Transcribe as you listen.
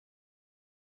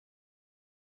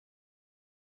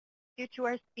you to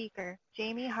our speaker,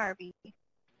 Jamie Harvey.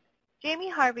 Jamie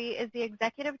Harvey is the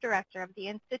Executive Director of the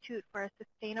Institute for a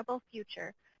Sustainable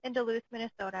Future in Duluth,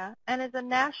 Minnesota, and is a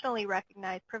nationally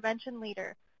recognized prevention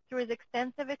leader through his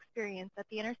extensive experience at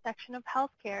the intersection of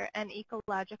healthcare and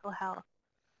ecological health.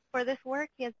 For this work,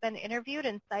 he has been interviewed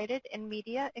and cited in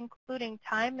media, including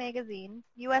Time Magazine,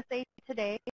 USA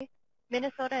Today,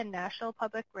 Minnesota, and National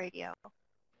Public Radio.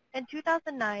 In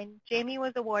 2009, Jamie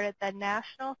was awarded the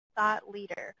National Thought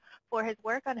Leader for his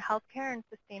work on healthcare and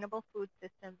sustainable food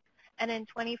systems, and in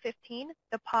 2015,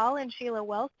 the Paul and Sheila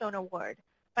Wellstone Award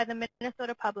by the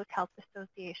Minnesota Public Health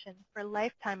Association for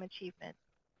Lifetime Achievement.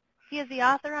 He is the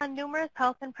author on numerous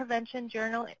health and prevention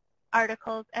journal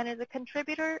articles and is a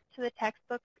contributor to the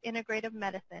textbook Integrative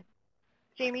Medicine.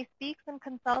 Jamie speaks and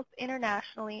consults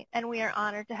internationally, and we are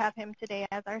honored to have him today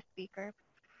as our speaker.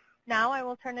 Now I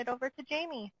will turn it over to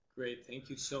Jamie. Great, thank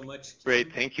you so much, Kim.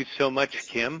 Great, thank you so much,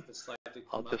 Kim.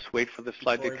 I'll just wait for the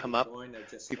slide to come up.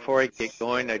 Before I get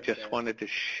going, I just wanted to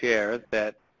share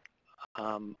that,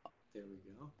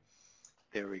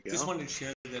 there we go. Just wanted to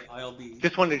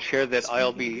share that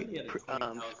I'll be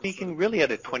speaking really at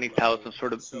a 20,000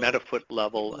 sort of meta-foot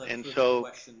level, and so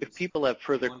if people have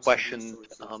further questions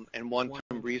and want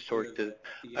some resources,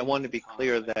 I want to be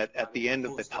clear that at the end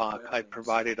of the talk, I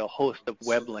provided a host of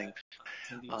web links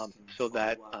so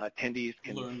that attendees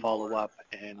can follow up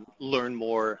and learn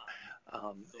more,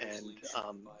 and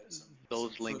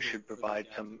those links should provide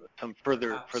some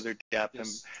further depth,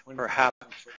 and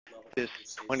perhaps this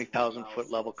 20,000-foot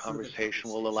level conversation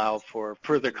will allow for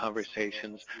further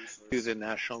conversations through the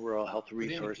National Rural Health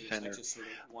Resource Center.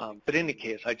 But in any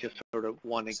case, I just sort of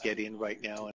want to get in right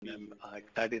now, and I'm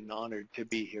excited and honored to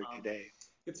be here today.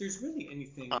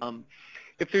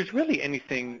 If there's really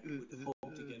anything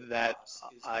that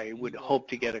I would hope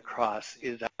to get across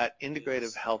is that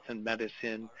integrative health and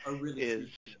medicine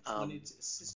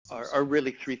are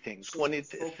really three things. One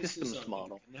is a systems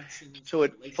model. So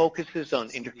it focuses on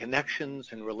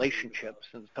interconnections and relationships,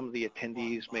 and some of the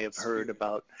attendees may have heard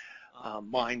about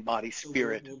mind, body,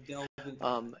 spirit,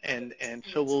 and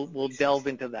so we'll delve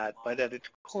into that. But at its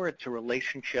core, it's a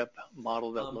relationship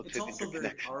model that looks at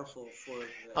interconnection.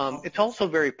 It's also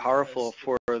very powerful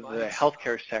for the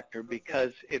healthcare sector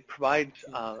because it provides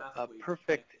a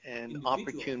perfect and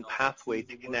opportune pathway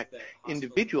to connect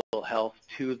individual health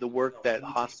to the work that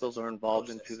hospitals are involved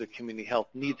in through the community health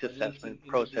needs assessment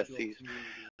processes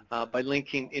by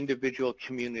linking individual,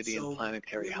 community, and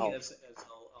planetary health.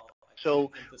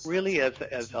 So really, as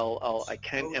I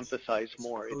can't emphasize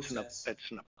more, it's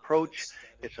an approach,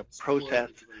 it's a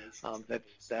process that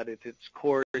at its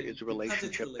core is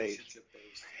relationship-based.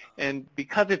 And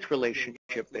because it's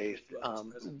relationship-based,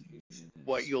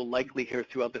 what you'll likely hear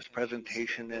throughout this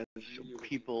presentation as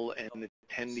people and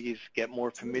attendees get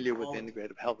more familiar with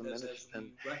integrative health and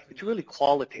medicine, it's really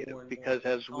qualitative, because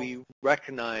as we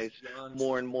recognize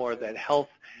more and more that health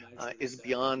is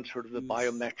beyond sort of the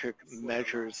biometric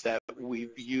measures that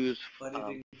we've used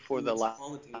for the last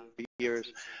years,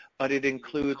 but it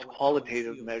includes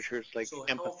qualitative measures like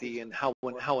empathy and how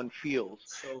one feels.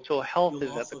 So health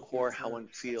is at the core, how one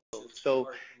feels.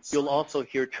 So you'll also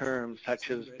hear terms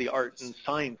such as the art and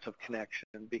science of connection,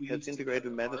 because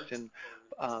integrative medicine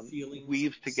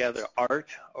weaves together art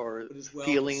or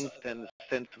feelings and a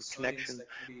sense of connection,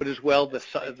 but as well the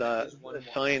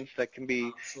science that can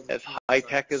be as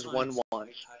high-tech as one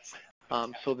wants.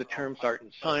 So the terms art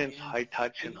and science, high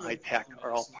touch, and high tech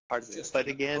are all part of it. But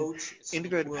again,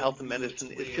 integrative health and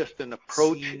medicine is just an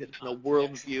approach. It's a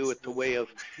worldview. It's a way of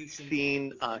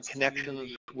seeing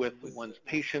connections with one's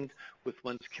patient, with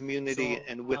one's community,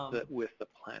 and with the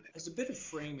planet. As a bit of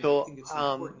framing, so, I think it's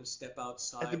important to step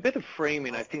outside. As a bit of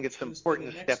framing, I think it's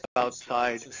important to step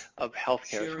outside of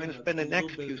healthcare. So I'm going to spend the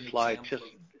next few slides just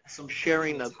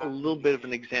sharing a little bit of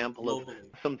an example of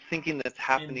some thinking that's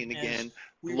happening again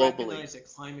globally.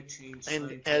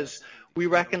 And as we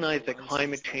recognize that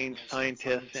climate change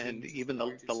scientists and even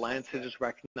the Lancet is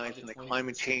recognizing that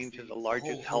climate change is the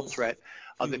largest health threat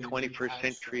of the 21st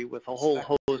century, with a whole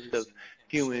host of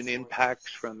human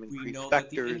impacts from increased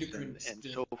vectors and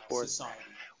so forth.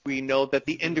 We know that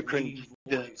the endocrine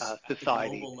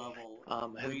society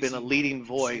has been a leading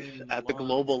voice at the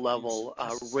global level,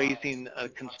 raising a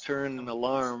concern and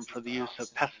alarm for the use of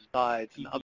pesticides and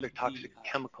other toxic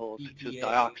chemicals such as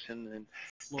dioxin and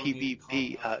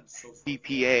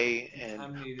BPA and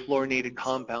fluorinated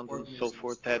compounds and so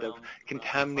forth that have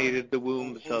contaminated the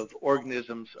wombs of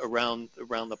organisms around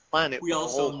the planet with a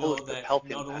whole host of health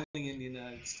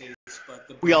impacts.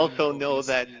 We also know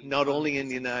that not only in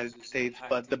the United States,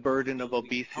 but the burden of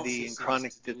obesity and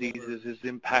chronic diseases is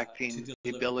impacting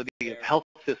the ability of health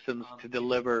systems to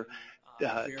deliver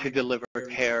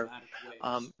care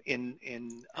in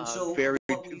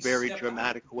very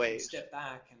dramatic ways.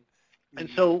 And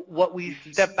so what we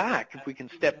step back, if we can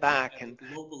step back and at the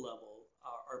global level,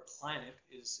 our planet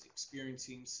is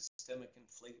experiencing systemic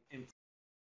inflammation.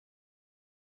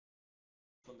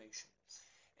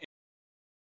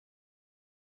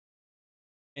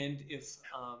 And if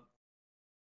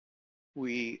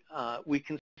we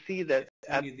can see that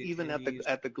even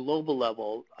at the global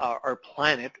level, our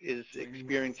planet is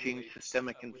experiencing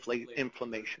systemic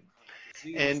inflammation.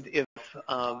 And if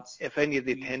any of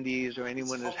the attendees or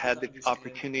anyone has had the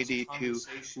opportunity to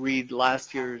read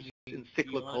last year's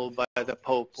encyclical by the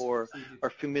Pope or are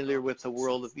familiar with the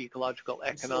world of ecological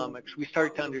economics, we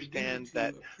start to understand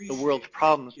that the world's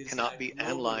problems cannot be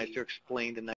analyzed or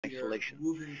explained in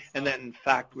isolation, and that in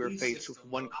fact we're faced with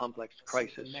one complex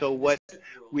crisis. So what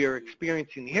we are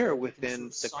experiencing here within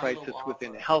the crisis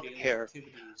within healthcare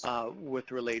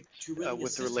with related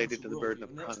to the burden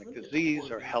of chronic disease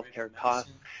or healthcare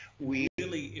costs,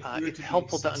 it's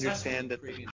helpful to understand that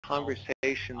this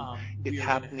conversation is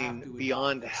happening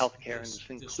beyond healthcare and is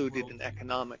included in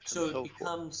economics and so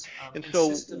forth. And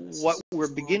so what we're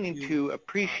beginning to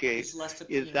appreciate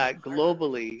is that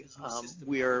globally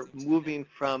we are moving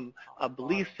from a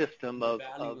belief system of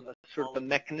a sort of a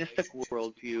mechanistic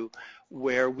worldview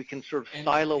where we can sort of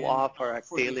silo off our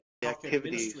daily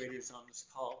activities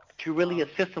to really a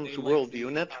systems worldview,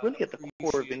 and that's really at the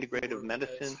core of integrative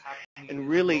medicine. And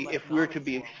really, if we're to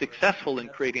be successful in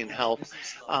creating health,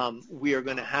 we are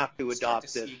going to have to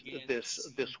adopt this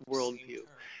worldview.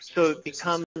 So it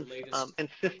becomes a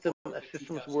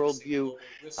systems worldview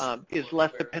is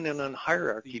less dependent on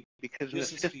hierarchy, because in a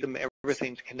system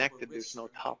everything's connected. There's no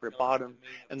top or bottom,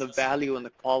 and the value and the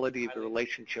quality of the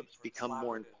relationships become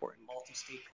more important.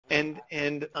 And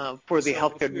for the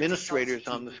healthcare administrators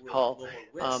on this call,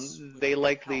 they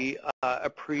likely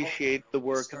appreciate the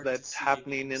work that's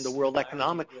happening in the World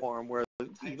Economic Forum, where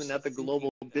even at the global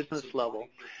business level,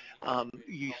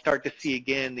 you start to see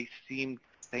again these same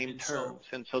terms.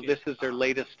 And so this is their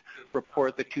latest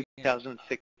report, the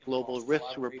 2006 Global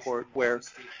Risks Report, where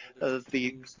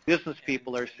the business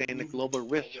people are saying that global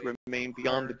risks remain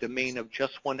beyond the domain of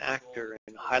just one actor,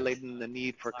 and highlighting the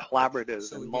need for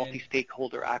collaborative and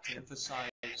multi-stakeholder action.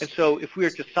 And so if we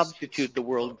were to substitute the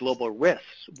word global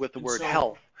risks with the word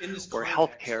health or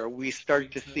healthcare, we start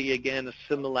to see again a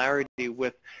similarity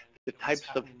with the types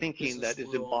of thinking that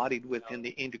is embodied within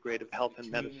the integrative health and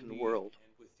medicine world.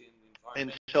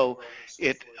 And so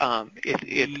it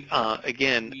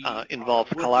again involves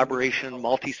collaboration,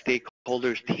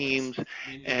 multi-stakeholders, teams,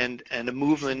 and a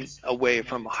movement away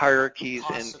from hierarchies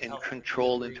and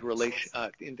control into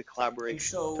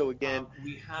collaboration. So again,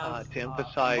 to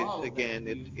emphasize again,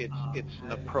 it's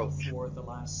an approach.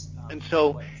 And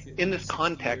so in this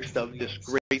context of this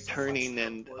great turning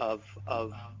and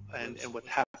and what's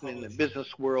happening in the business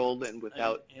world and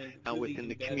within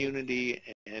the community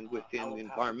and within the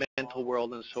environmental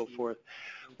world and so forth,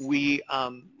 we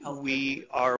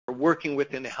are working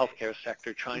within the healthcare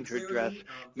sector, trying to address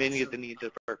many of the needs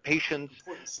of our patients,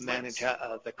 manage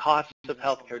the costs of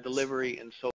healthcare delivery,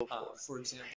 and so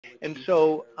forth. And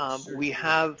so we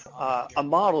have a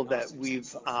model that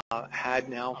we've had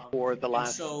now for the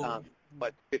last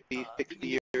 50,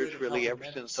 60 years, really, ever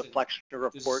since the Flexner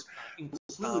report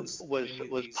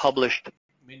was published,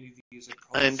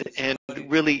 and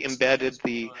really embedded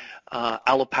the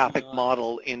allopathic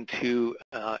model into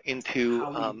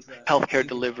healthcare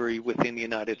delivery within the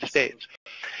United States.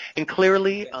 And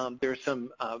clearly, there's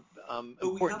some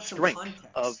important strengths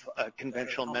of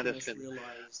conventional medicine.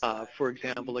 For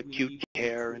example, acute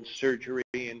care and surgery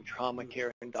and trauma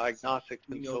care and diagnostics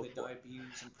and so forth.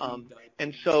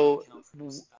 And so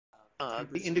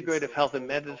the integrative health and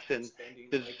medicine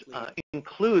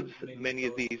includes many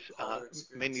of these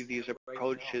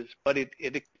approaches, but it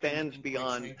expands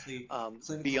beyond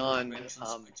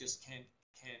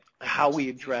how we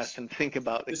address and think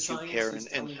about acute care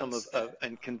and some of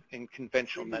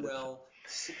conventional medicine.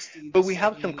 But we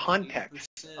have some context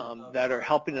that are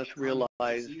helping us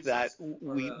realize that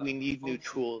we need new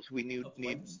tools, we need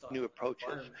new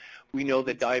approaches. We know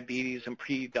that diabetes and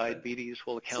pre-diabetes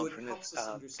will account for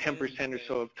 10% or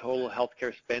so of total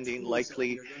healthcare spending.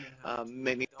 Likely,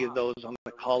 many of those on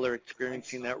the call are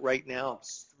experiencing that right now.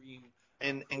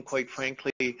 And quite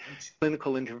frankly,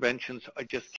 clinical interventions are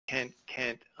just can't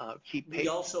keep pace. We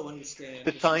also understand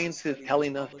the science is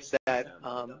telling us that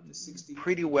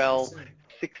pretty well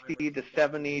 60 to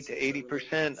 70 to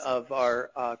 80% of our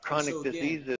chronic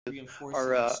diseases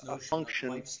are a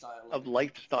function of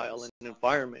lifestyle and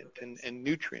environment and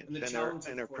nutrients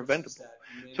and are preventable.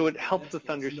 So it helps us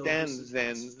understand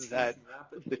then that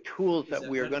the tools that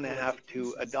we are going to have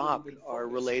to adopt are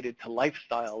related to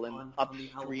lifestyle and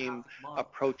upstream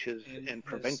approaches and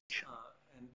prevention.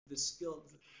 And the skill,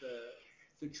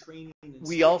 the training.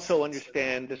 We also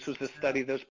understand, this was a study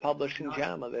that was published in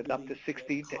JAMA, that up to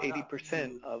 60 to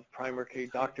 80% of primary care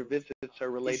doctor visits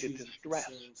are related to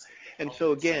stress. And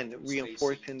so again,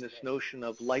 reinforcing this notion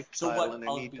of lifestyle and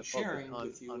a need to focus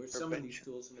on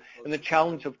prevention. And the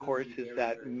challenge, of course, is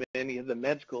that many of the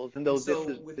med schools, and though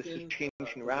this is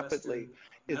changing rapidly,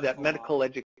 is that medical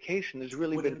education has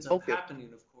really been focused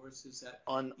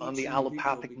on the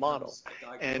allopathic model,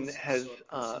 and has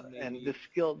and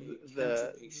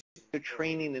the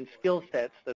training and skill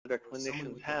sets that our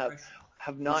clinicians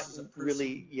have not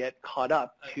really yet caught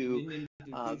up to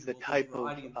the type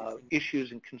of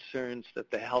issues and concerns that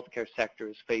the healthcare sector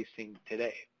is facing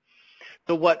today.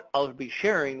 So what I'll be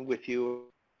sharing with you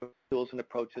are tools and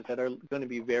approaches that are going to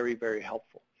be very, very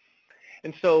helpful.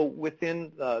 And so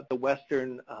within the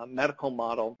Western medical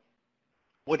model,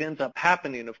 what ends up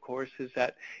happening, of course, is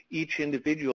that each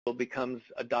individual becomes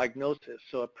a diagnosis.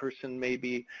 So a person may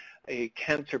be a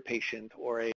cancer patient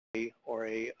or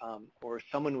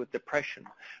someone with depression,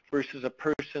 versus a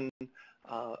person,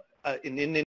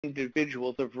 an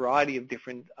individual, a variety of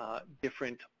different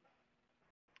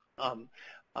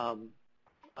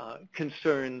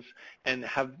concerns, and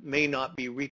may not be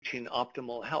reaching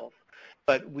optimal health.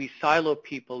 But we silo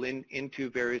people into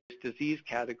various disease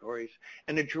categories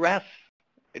and address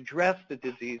the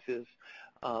diseases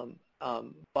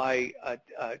by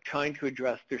trying to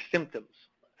address their symptoms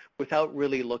without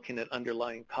really looking at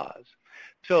underlying cause.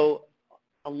 So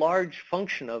a large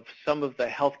function of some of the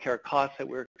healthcare costs that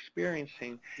we're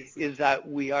experiencing is that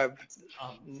we have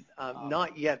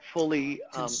not yet fully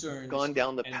gone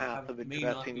down the path of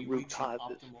addressing root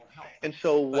causes. And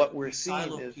so what we're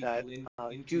seeing is that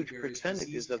huge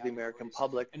percentages of the American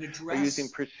public are using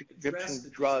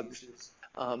prescription drugs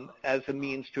as a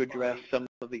means to address some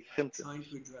of these symptoms.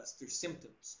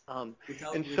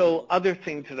 And so other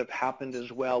things that have happened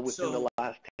as well within the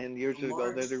last 10 years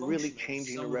ago that are really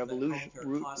changing and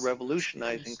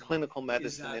revolutionizing clinical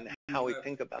medicine and how we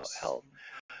think about health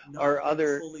are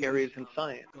other areas in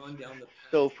science.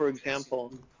 So for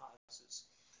example,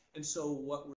 and so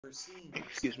what we're seeing,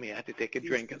 excuse me, I had to take a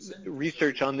drink.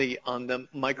 Research on the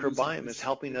microbiome is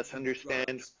helping us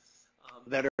understand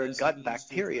that our gut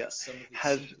bacteria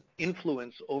has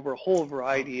influence over a whole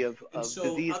variety of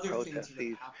disease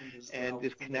processes and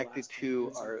is connected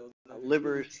to our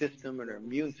liver system and our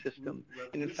immune system.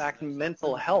 And in fact,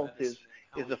 mental health is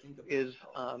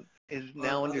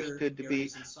now understood to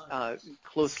be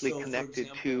closely connected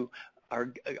to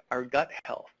our gut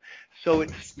health. So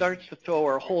it starts to throw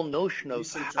our whole notion of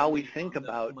how we think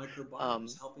about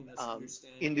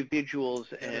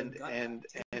individuals and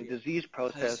disease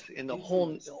process in the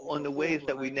ways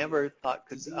that we never thought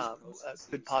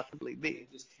could possibly be.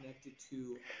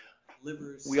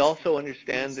 We also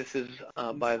understand, this is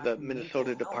by the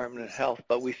Minnesota Department of Health,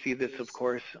 but we see this, of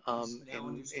course,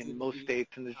 in most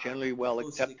states, and is generally well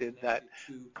accepted, that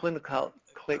clinical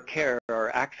care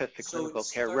or access to clinical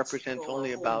care represents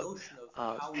only about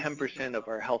 10% of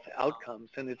our health outcomes,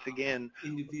 and it's again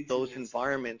those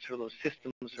environments or those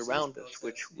systems around us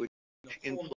which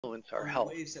influence our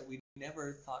health.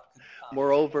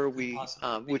 Moreover,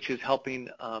 which is helping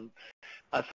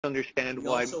us understand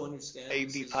why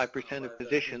 85% of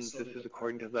physicians, this is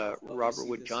according to the Robert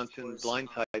Wood Johnson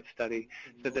Blindside study,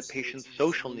 said that patients'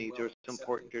 social needs are as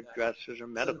important to address as their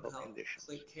medical conditions.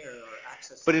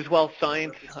 But as well,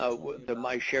 science,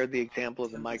 I shared the example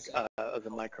of the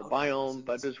microbiome,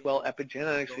 but as well,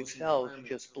 epigenetics itself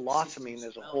just blossoming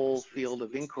as a whole field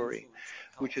of inquiry,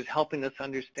 which is helping us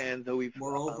understand, though we've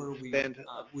spent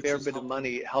a fair bit of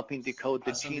money helping decode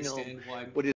the genome,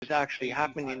 what is actually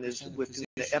happening is within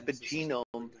the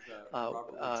epigenome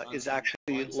is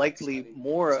actually likely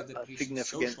more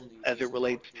significant as it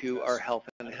relates to our health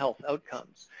and health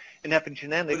outcomes. And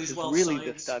epigenetics is really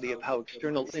the study of how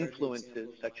external influences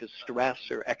such as stress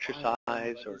or exercise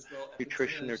or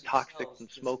nutrition or toxics and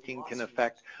smoking can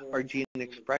affect our gene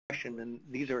expression, and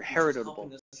these are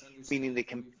heritable, meaning they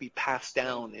can be passed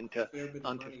down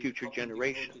onto future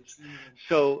generations.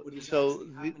 So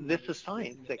this is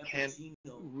science that can't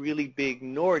really be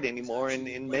ignored anymore, and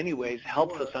in many ways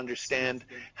helps us understand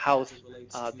how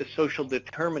the social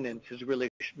determinants is really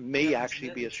may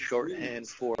actually be a shorthand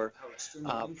for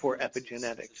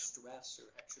epigenetics.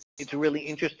 It's really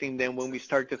interesting then when we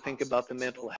start to think about the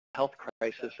mental health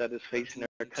crisis that is facing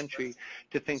our country,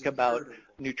 to think about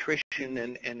nutrition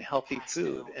and healthy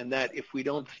food, and that if we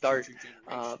don't start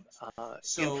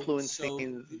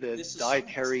influencing the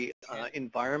dietary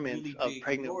environment of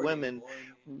pregnant women,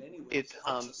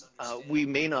 we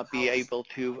may not be able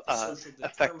to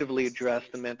effectively address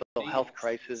the mental health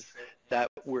crisis that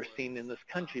we're seeing in this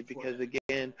country, because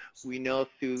again, we know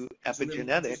through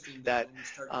epigenetics that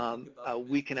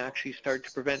we can actually start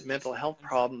to prevent mental health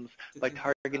problems by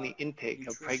targeting the intake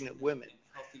of pregnant women.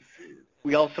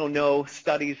 We also know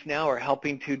studies now are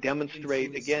helping to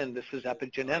demonstrate, again, this is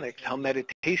epigenetics, how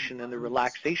meditation and the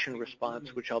relaxation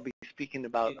response, which I'll be speaking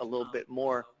about a little bit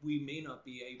more,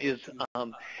 is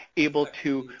able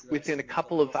to, within a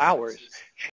couple of hours,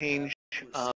 change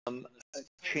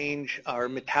our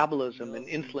metabolism and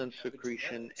insulin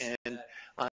secretion and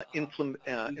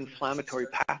inflammatory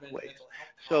pathways.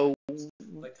 So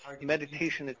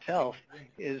meditation itself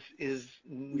is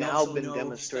now been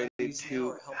demonstrated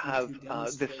to have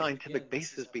the scientific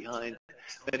basis behind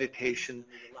meditation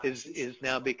is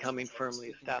now becoming firmly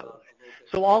established.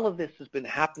 So all of this has been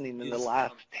happening in the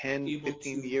last 10,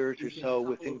 15 years or so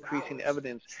with increasing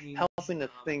evidence, helping us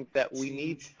think that we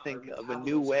need to think of a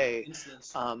new way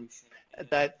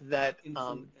that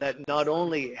not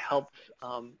only helps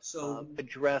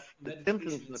address the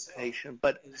symptoms of the patient,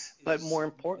 but more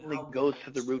importantly goes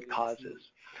to the root causes.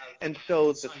 And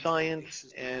so the science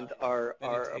and our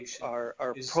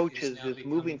approaches is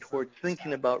moving towards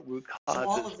thinking about root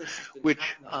causes,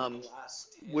 which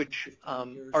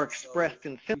are expressed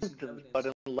in symptoms,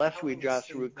 but unless we address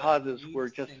the root causes, we're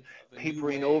just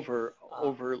papering over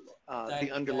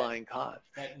the underlying cause.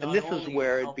 And this is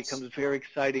where it becomes very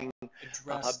exciting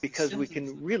because we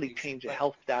can really change the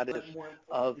health status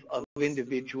of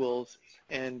individuals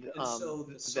and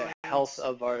the health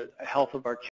of our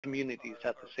communities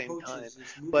at the same time.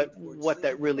 But what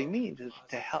that really means is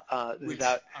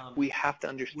that we have to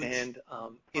understand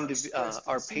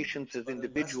our patients as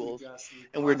individuals,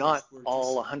 and we're not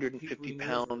all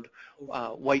 150-pound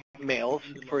white males,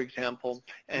 for example,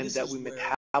 and that we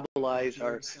metabolize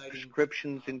our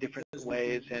prescriptions in different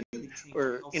ways and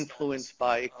we're influenced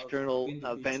by external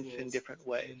events in different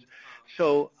ways.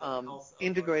 So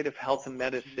integrative health and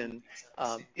medicine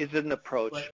is an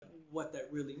approach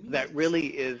that really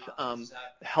is the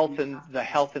health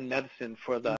and medicine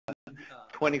for the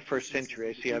 21st century.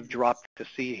 I see I've dropped the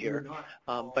C here,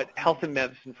 but health and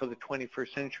medicine for the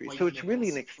 21st century. So it's really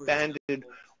an expanded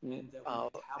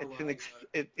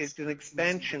it's an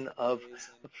expansion of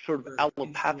sort of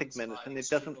allopathic medicine. It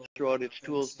doesn't throw out its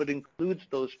tools, but includes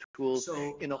those tools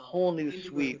in a whole new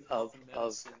suite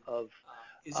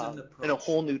in a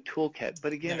whole new toolkit.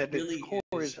 But again, at its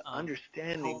core is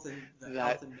understanding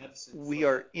that we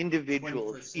are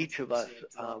individuals, each of us,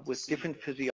 with different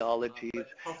physiologies,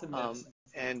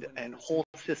 and whole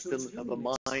systems of a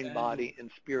mind, body, and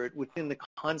spirit within the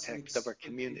context of our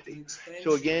community.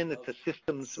 So again, it's a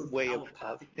systems way of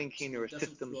thinking, or a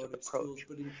systems of approach.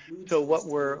 So what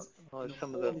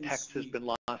some of the text has been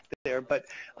lost there, but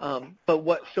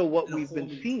what we've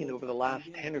been seeing over the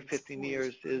last 10 or 15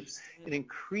 years is an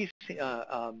increasing,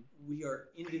 a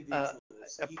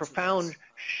profound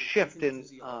shift in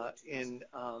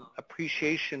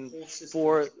appreciation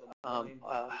for a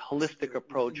holistic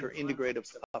approach or integrative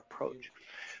approach.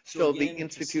 So the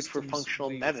Institute for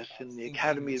Functional Medicine, the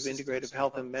Academy of Integrative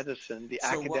Health and Medicine, the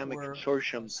academic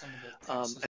consortium,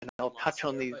 and I'll touch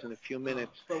on these in a few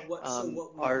minutes,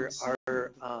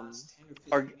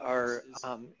 are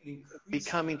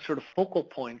becoming sort of focal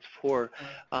points for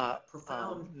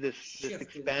this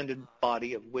expanded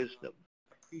body of wisdom.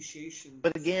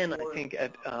 But again, I think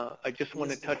I just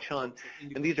want to touch on,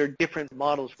 and these are different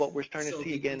models. What we're starting to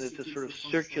see again is a sort of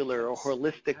circular or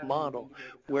holistic model,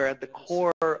 where at the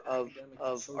core of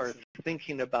our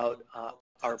thinking about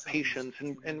our patients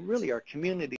and really our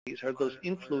communities are those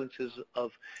influences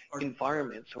of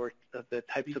environments, or the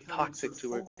types of toxics that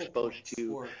we're exposed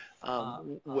to,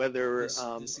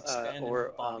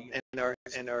 our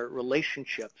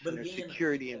relationships and our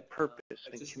security and purpose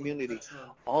and community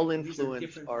all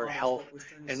influence our health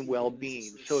and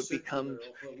well-being. So it becomes,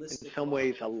 in some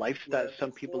ways, a lifestyle.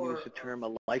 Some people use the term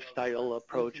a lifestyle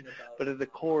approach, but at the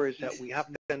core is that we have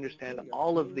to understand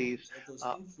all of these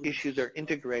issues are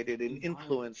integrated and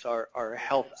influence our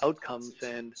health outcomes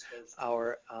and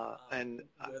our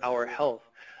health.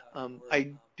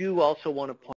 I do also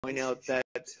want to point out that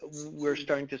we're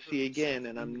starting to see again,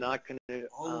 and I'm not going to,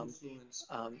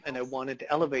 and I wanted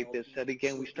to elevate this, that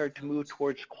again we start to move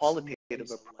towards qualitative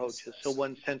approaches. So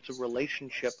one sense of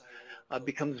relationship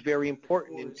becomes very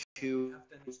important into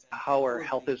how our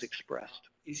health is expressed.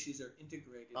 Issues are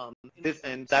integrated.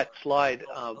 And that slide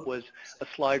was a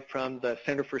slide from the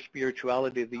Center for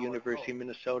Spirituality of the University of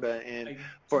Minnesota, and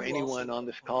for anyone on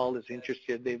this call is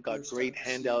interested, they've got great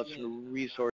handouts and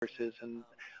resources and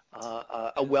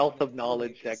a wealth of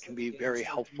knowledge that can be very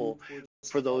helpful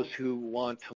for those who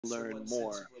want to learn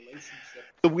more.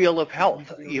 The Wheel of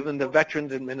Health, even the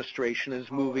Veterans Administration is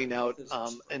moving out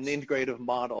an integrative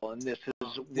model, and this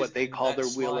is what they call their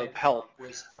Wheel of Health,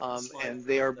 and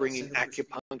they are bringing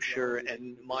acupuncture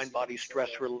and mind-body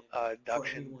stress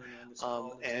reduction,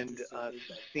 and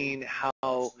seeing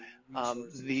how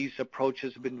these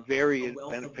approaches have been very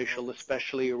beneficial,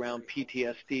 especially around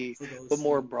PTSD, but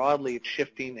more broadly it's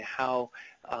shifting how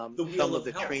some of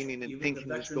the training and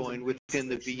thinking is going within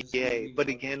the VA. But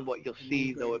again, what you'll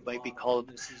see, though it might be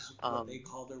called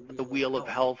the Wheel of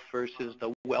Health versus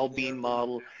the well-being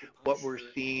model, what we're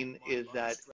seeing is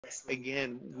that,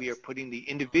 again, we are putting the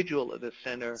individual at the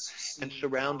center and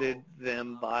surrounded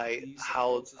them by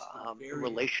how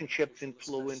relationships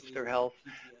influence their health,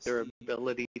 their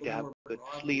ability to have good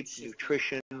sleep,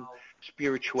 nutrition,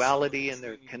 spirituality, and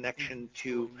their connection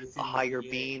to a higher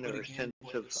being or a sense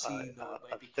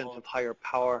of higher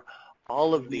power.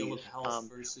 All of these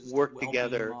work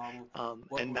together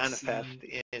and manifest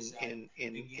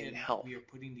in health.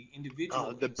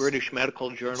 The British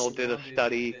Medical Journal did a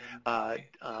study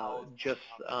just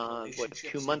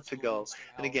 2 months ago,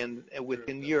 and again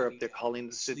within Europe they're calling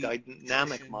this the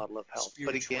dynamic model of health.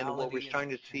 But again, what we're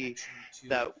starting to see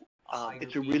that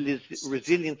it's a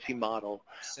resiliency model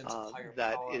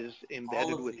that is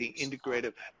embedded with the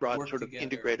integrative, broad sort of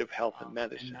integrative health and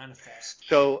medicine.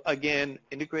 So again,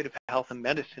 integrative health and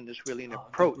medicine is really an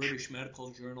approach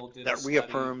that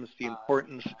reaffirms the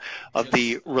importance of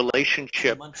the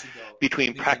relationship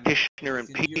between practitioner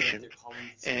and patient.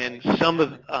 And some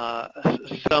of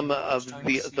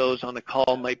those on the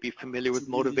call might be familiar with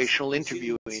motivational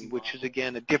interviewing, which is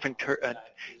again a different,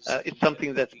 it's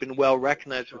something that's been well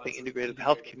recognized with the integrative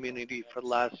health community for the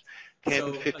last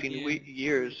 10 to 15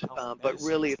 years, but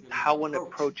really it's how one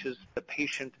approaches the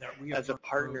patient as a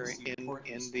partner in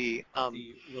the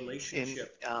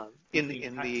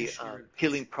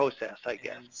healing process, I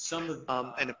guess.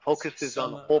 And it focuses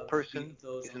on the whole person,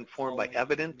 is informed by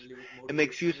evidence, and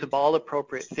makes use of all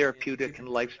appropriate therapeutic and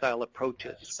lifestyle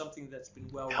approaches,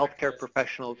 healthcare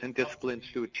professionals and disciplines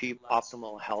to achieve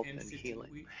optimal health and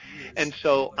healing. And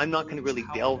so I'm not going to really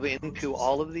delve into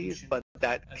all of these, but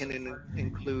that can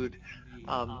include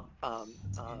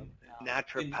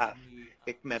naturopathic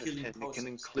medicine, it can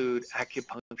include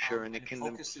acupuncture, and it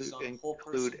can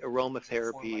include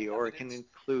aromatherapy, or it can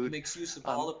include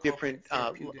different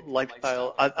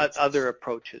lifestyle, other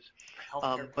approaches.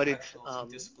 But it's,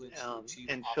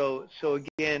 and so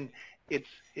again, it's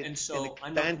an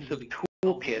expansive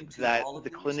toolkit that the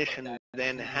clinician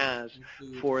then has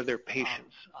for their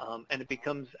patients, and it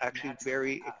becomes actually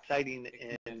very exciting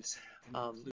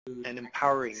and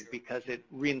empowering because it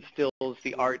reinstills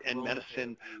the art and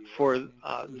medicine for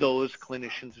those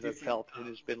clinicians that have felt it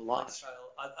has been lost.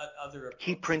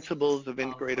 Key principles of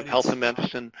integrative health and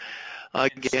medicine,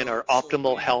 again, are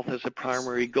optimal health as a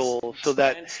primary goal. So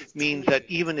that means that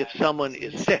even if someone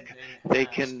is sick, they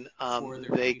can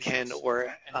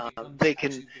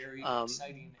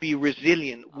be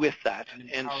resilient with that.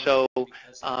 And so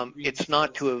it's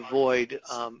not to avoid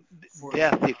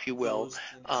death, if you will,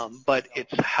 but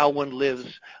it's how one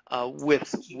lives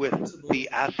with the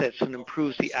assets and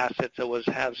improves the assets that one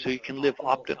has, so you can live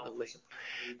optimally.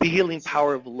 The healing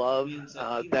power of love,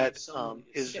 that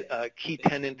is a key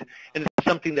tenet, and it's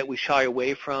something that we shy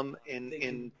away from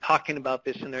in talking about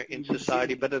this in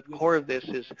society, but at the core of this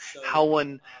is how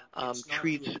one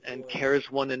treats and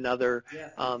cares one another,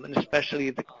 and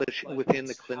especially within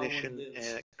the clinician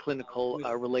and clinical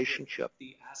relationship.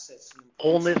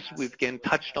 Wholeness, we've again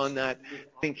touched on that,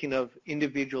 thinking of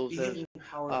individuals as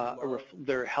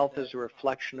their health as a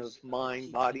reflection of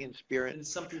mind, body, and spirit.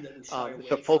 It's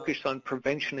a focus on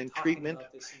prevention and treatment,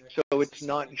 so it's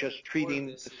not just treating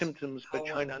the symptoms, but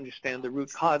trying to understand the root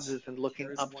root causes and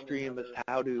looking upstream as to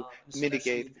how to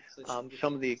mitigate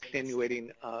some of the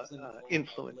extenuating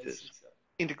influences.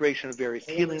 Integration of various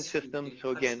healing systems, so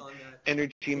again,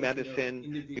 energy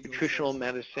medicine, nutritional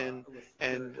medicine,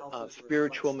 and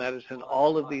spiritual medicine,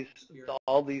 all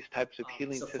these types of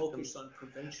healing systems,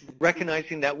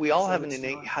 recognizing that we all have an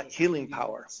innate healing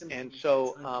power, and so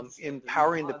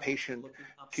empowering the patient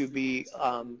to be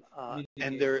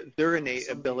and their innate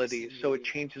abilities, so it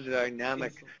changes the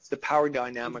dynamic, the power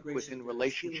dynamic within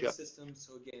relationship.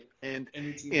 And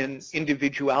in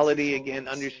individuality, again,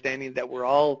 understanding that we're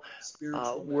all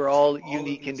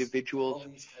unique individuals,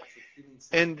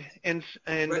 and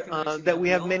that we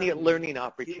have many learning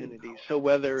opportunities. So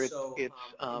whether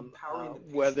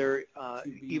whether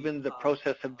even the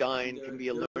process of dying can be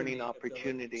a learning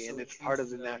opportunity, and it's part of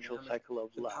the natural cycle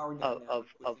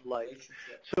of life.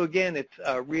 So again, it's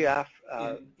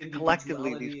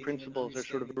collectively these principles are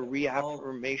sort of a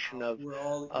reaffirmation of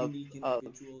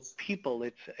people.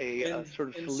 It's a sort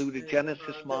of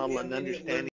salutogenesis model, and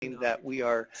understanding that we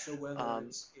are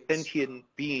sentient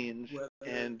beings,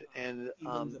 and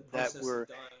that we're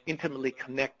intimately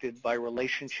connected by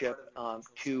relationship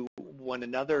to one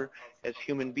another as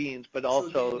human beings, but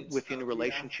also within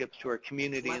relationships to our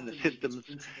community and the systems,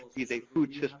 be they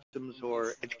food systems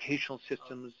or educational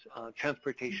systems,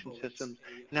 transportation systems,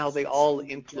 and how they all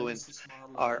influence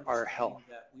our health.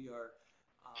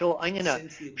 So I'm going to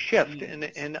shift,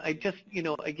 and I just,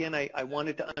 again, I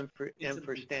wanted to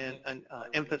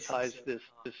emphasize this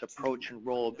approach and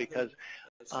role, because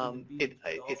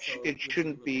it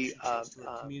shouldn't be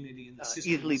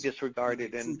easily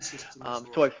disregarded. And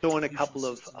so I've thrown a couple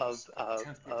of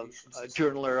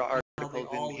journaler articles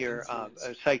in here,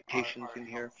 citations in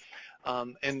here.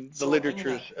 And the literature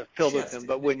is filled with them.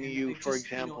 But when you, for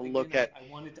example, look at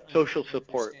social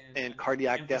support and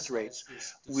cardiac death rates,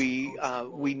 we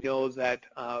know that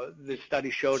the study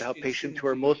showed how patients who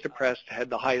are most depressed had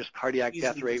the highest cardiac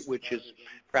death rate, which is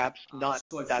perhaps not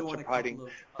that surprising.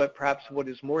 But perhaps what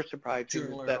is more surprising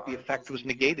is that the effect was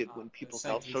negated when people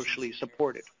felt socially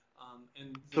supported.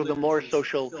 So the more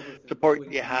social support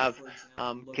you have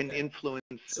can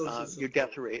influence your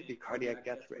death rate, the cardiac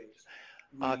death rates.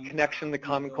 Connection to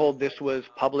Common Cold, this was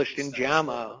published in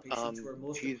JAMA,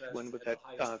 when was that,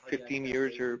 15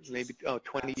 years or maybe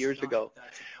 20 years ago,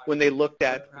 when they looked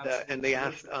at, and they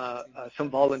asked some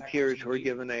volunteers who were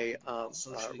given a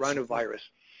rhinovirus,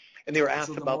 and they were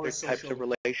asked about their types of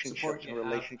relationships and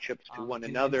relationships to one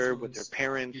another, with their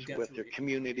parents, with their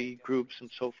community groups, and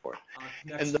so forth.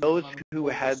 And those who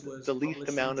had the least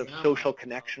amount of social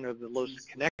connection or the lowest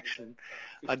connection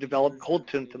developed cold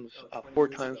symptoms 4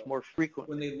 times more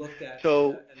frequently.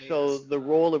 So the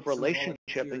role of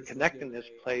relationship and connectedness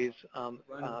plays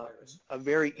a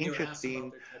very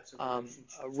interesting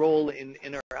role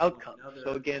in our outcomes.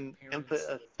 So again,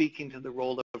 speaking to the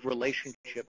role of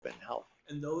relationship and health.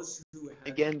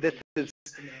 Again, this is,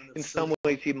 in some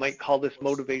ways, you might call this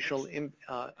motivational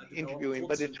interviewing,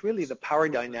 but it's really the power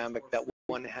dynamic that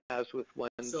one has with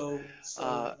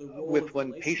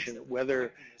one patient,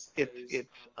 whether it's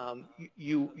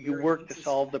you work to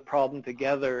solve the problem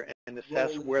together and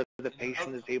assess where the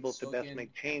patient is able to best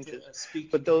make changes.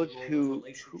 But those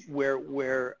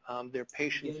where their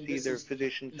patients see their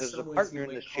physicians as a partner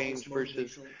in this change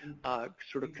versus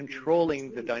sort of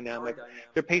controlling the dynamic,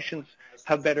 their patients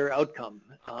have better outcome.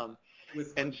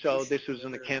 And so this was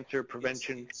in the cancer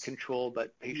prevention control,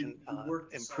 but patient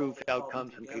improved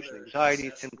outcomes and patient anxiety,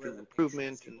 symptom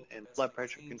improvement, and blood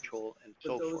pressure control, and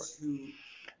so forth.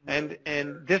 And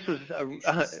this was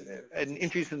an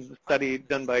interesting study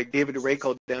done by David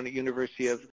Rako down at University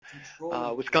of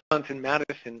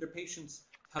Wisconsin-Madison,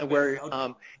 where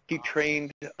he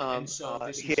trained,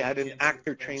 he had an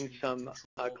actor train some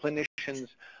clinicians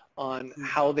on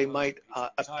how they might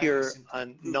appear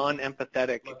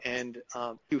non-empathetic and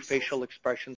through facial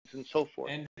expressions and so forth.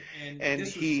 And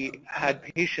he had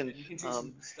patients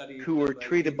who were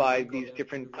treated by these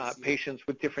different patients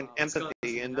with different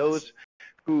empathy, and those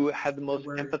who had the most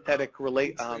empathetic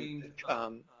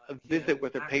visit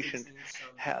with their patient,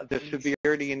 the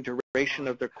severity and duration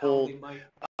of their cold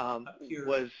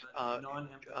was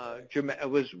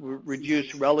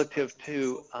reduced relative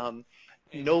to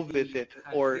no visit,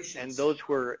 and those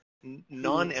who were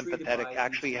non-empathetic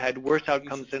actually had worse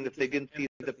outcomes than if they didn't see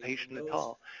the patient at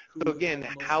all. So again,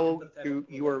 how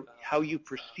you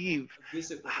perceive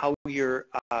how your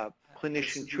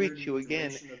clinician treats you,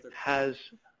 again, has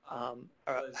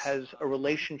a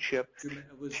relationship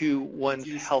to one's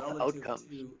health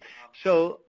outcomes.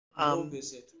 So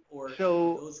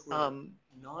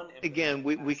again,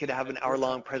 we could have an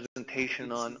hour-long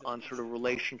presentation on sort of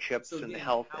relationships and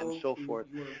health and so forth,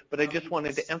 but I just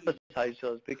wanted to emphasize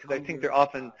those because I think they're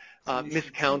often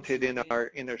miscounted in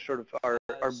our sort of our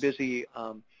busy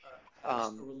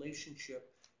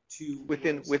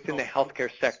within the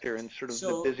healthcare sector and sort of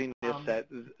the busyness that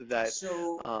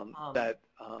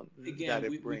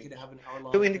it brings.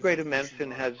 So integrative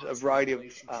medicine has a variety of,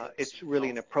 it's really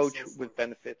an approach with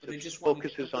benefits. It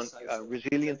focuses on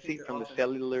resiliency from the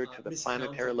cellular to the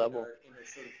planetary level.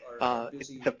 It's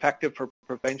effective for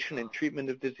prevention and treatment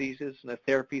of diseases, and the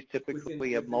therapies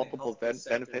typically have multiple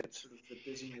benefits,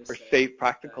 are safe,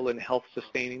 practical, and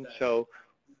health-sustaining. So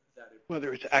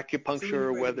whether it's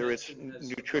acupuncture, whether it's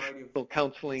nutritional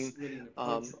counseling,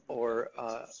 or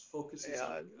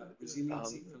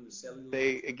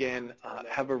they, again,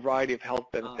 have a variety of health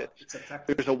benefits.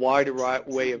 There's a wide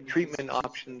array of treatment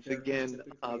options. Again,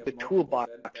 the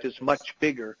toolbox is much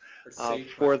bigger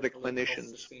for the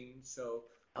clinicians.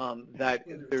 That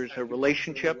there's a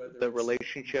relationship. The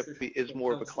relationship is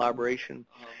more of a collaboration.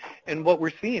 And what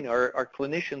we're seeing are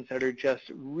clinicians that are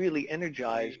just really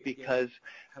energized because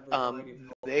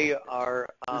they are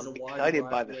excited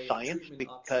by the science,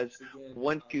 because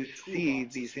once you see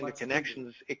these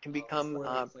interconnections, it can become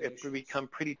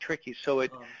pretty tricky. So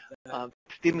it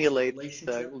stimulates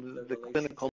the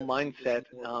clinical mindset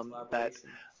that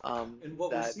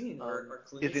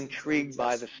is intrigued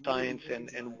by the science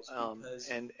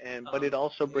but it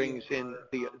also brings in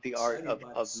the art of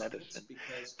medicine.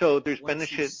 So there's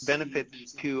benefits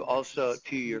to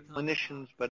your clinicians,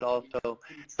 but also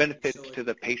benefits to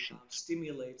the patients.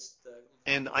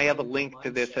 And I have a link to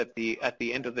this at the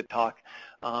end of the talk.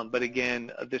 But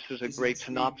again, this is a great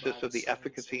synopsis of the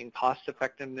efficacy and cost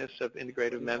effectiveness of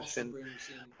integrative medicine.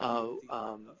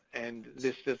 And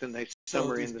this is a nice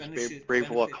summary in this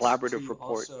Bravewell collaborative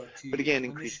report. But again,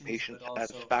 increased patient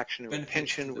satisfaction and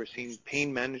retention. We're seeing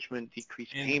pain management,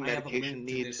 decreased pain medication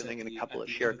needs, and I'm going to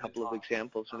share a couple of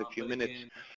examples in a few minutes.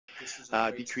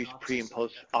 Decreased pre- and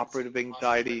post-operative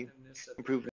anxiety,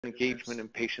 improved engagement in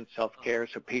patient self-care.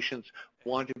 So patients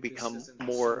want to become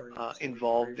more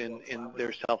involved in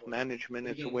their self-management.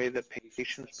 It's a way that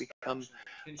patients become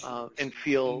and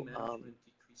feel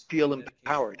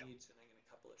empowered.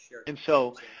 And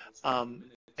so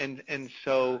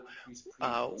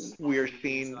we are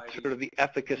seeing sort of the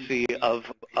efficacy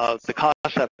of the cost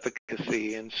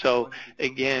efficacy. And so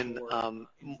again,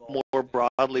 more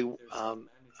broadly,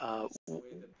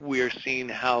 we are seeing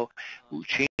how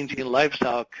changing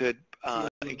lifestyle could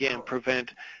again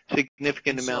prevent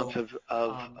significant amounts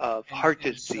of heart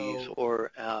disease,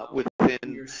 or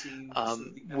within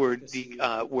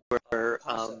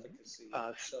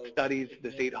studies,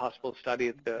 the state hospital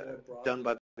study done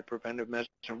by the Preventive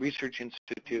Medicine Research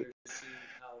Institute,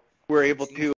 we're able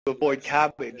to avoid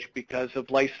cabbage because of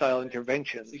lifestyle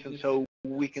interventions. And so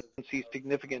we can see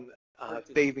significant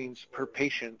savings per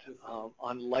patient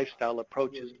on lifestyle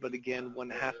approaches. But again,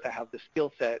 one has to have the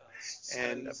skill set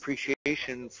and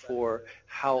appreciation for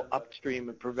how upstream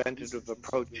and preventative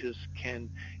approaches can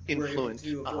influence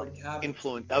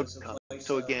outcomes.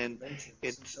 So again,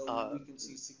 it's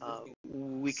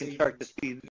we can start to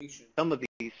see some of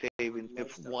these savings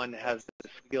if one has the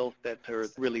skill sets or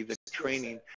really the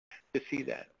training to see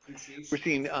that. We're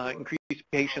seeing increased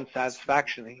patient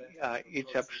satisfaction.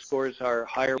 HF scores are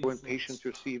higher when patients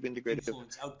receive integrative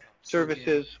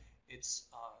services.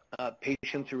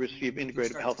 Patients who receive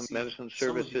integrative health and medicine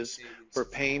services for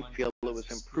pain feel it was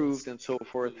improved, and so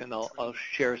forth. And I'll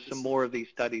share some more of these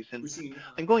studies. And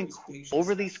I'm going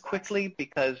over these quickly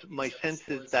because my sense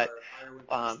is that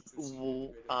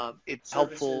it's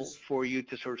helpful for you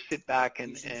to sort of sit back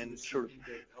and sort of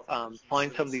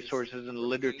find some of these sources in the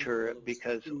literature,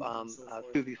 because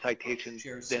through these citations,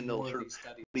 then they'll sort of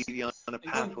lead you on a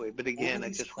pathway. But again, I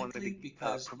just wanted to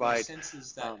provide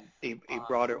a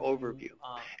broader overview.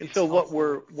 And so what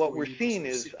we're seeing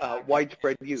is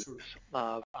widespread use.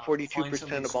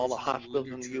 42% of all the hospitals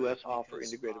in the U.S. offer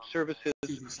integrative services.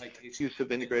 Use of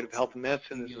integrative health and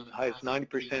medicine is as high as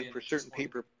 90% for certain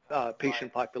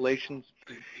patient populations.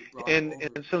 And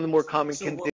some of the more common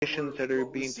conditions that are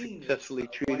being successfully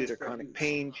treated are chronic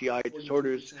pain, GI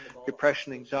disorders,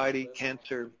 depression, anxiety,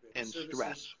 cancer, and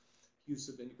stress.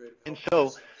 And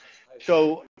so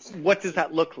what does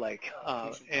that look like?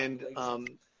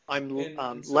 I'm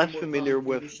less familiar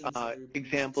with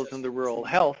examples in the rural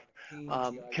health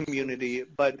community,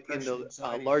 but in the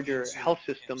larger health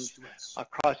systems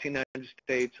across the United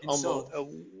States, almost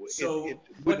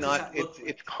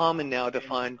it's common now to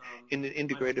find in the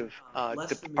integrative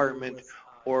department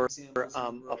or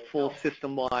a full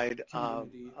system-wide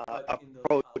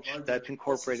approach that's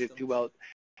incorporated throughout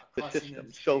the system.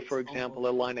 So, for example,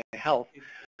 Aligna Health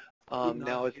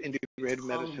now has integrative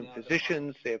medicine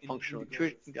physicians, they have functional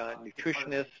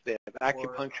nutritionists, they have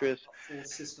acupuncturists,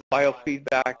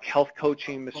 biofeedback, health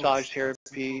coaching, massage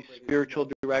therapy, spiritual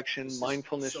direction,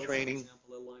 mindfulness training.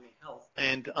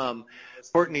 And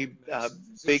Courtney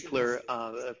Bakler,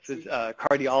 a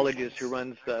cardiologist who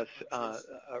runs their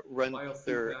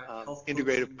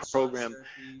integrative program,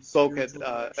 spoke at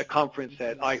a conference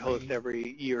that I host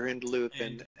every year in Duluth,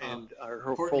 and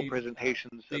her full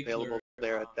presentation's available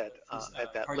there at that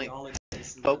link.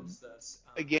 But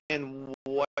again,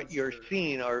 what you're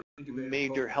seeing are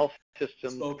major health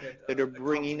systems that are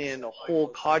bringing in a whole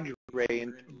cadre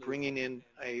and bringing in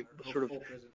a sort of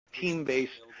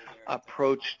team-based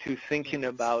approach to thinking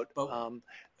about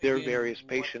their various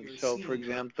patients. So, for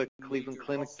example, the Cleveland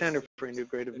Clinic Center for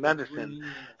Integrative Medicine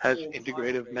has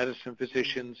integrative medicine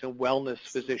physicians and wellness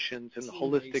physicians and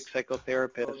holistic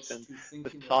psychotherapists and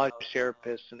massage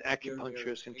therapists and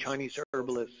acupuncturists and Chinese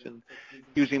herbalists and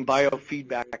using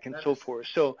biofeedback and so forth.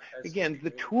 So, again, the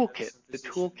toolkit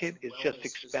is just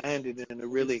expanded in a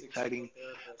really exciting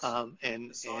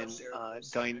and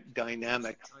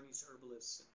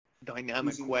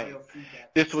dynamic way.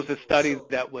 This was a study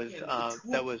that was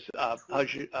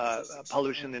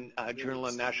published in the Journal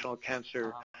of National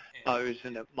Cancer. It was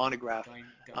in a monograph,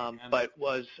 but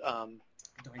was at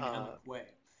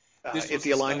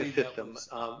the Aligna system,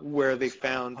 where they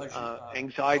found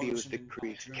anxiety was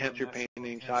decreased, cancer pain and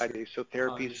anxiety. So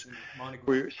therapies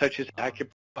such as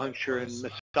acupuncture and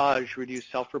massage reduce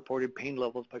self-reported pain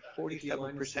levels by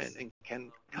 47% and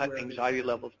can cut anxiety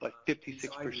levels by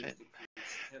 56%.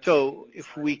 So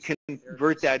if we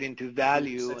convert that into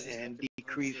value and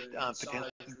potentially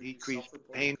decrease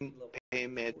pain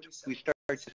payment, we start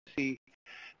to see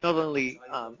not only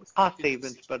cost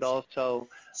savings, but also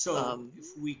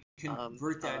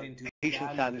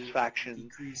patient satisfaction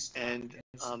and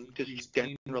just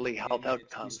generally health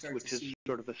outcomes, which is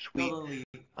sort of a sweet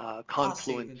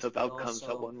confluence of outcomes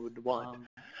that one would want.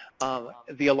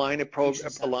 The Aligna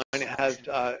has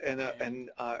a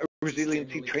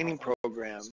resiliency training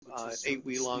program,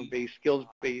 8-week-long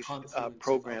skills-based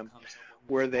program,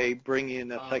 where they bring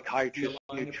in a psychiatrist,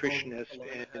 nutritionist,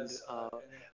 and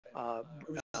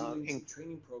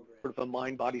sort of a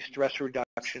mind-body stress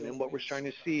reduction. And what we're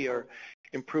starting to see are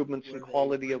improvements in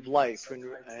quality of life and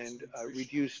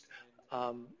reduced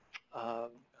and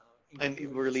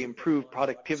really improved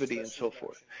productivity and so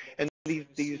forth. And these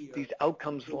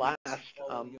outcomes last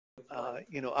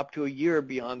up to a year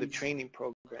beyond the training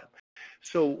program.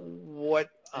 So what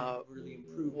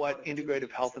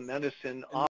integrative health and medicine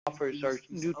offers are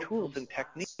new tools and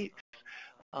techniques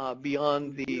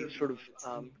beyond the sort of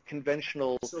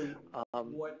conventional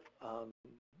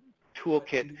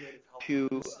toolkit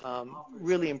to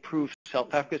really improve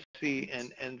self-efficacy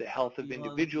and the health of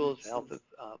individuals, the health of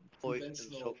employees,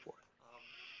 and so forth.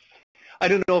 I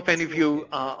don't know if any of you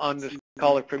on this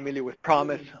call are familiar with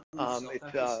PROMISE.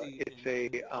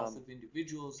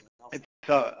 It's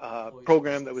a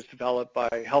program that was developed by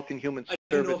Health and Human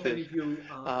Services,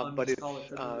 but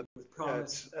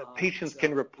it's patients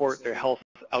can report their health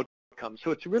outcomes. So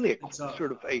it's really a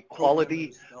sort of a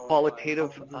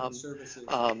qualitative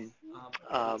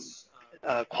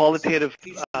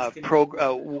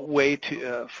way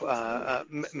to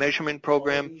measurement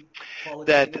program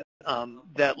that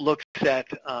looks at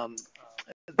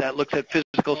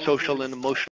physical, social, and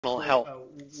emotional health,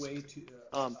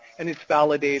 and it's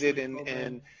validated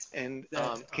and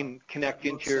can connect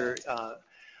into your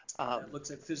looks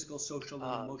at physical, social,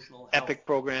 and emotional EPIC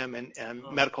program and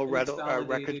medical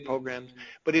records programs,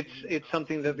 but it's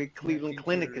something that the Cleveland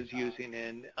Clinic is using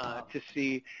to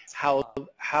see how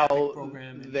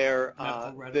their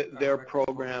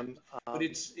program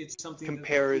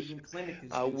compares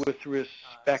with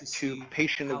respect to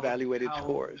patient-evaluated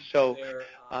scores. So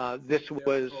this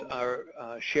was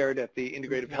shared at the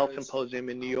Integrative Health Symposium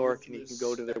in New York, and you can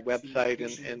go to their website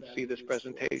and see this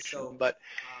presentation. But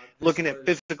looking at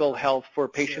physical health for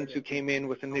patients who came in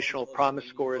with initial PROMISE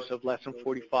scores of less than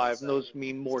 45, and those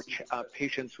mean more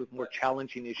patients with more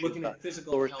challenging issues.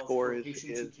 Lower score is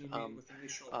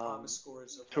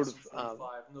sort of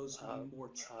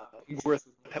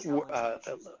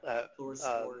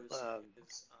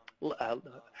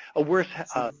a worse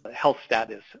health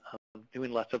status,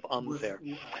 doing lots of there.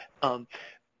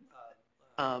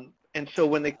 And so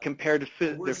when they compared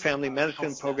their family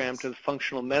medicine program to the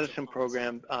functional medicine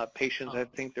program, patients, I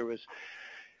think there was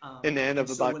an N of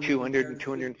about 200 and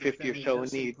 250 or so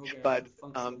in each, but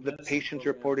the patients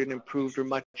reported improved or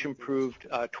much improved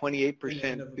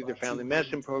 28% through their family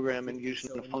medicine program, and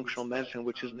using the functional medicine,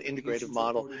 which is an integrative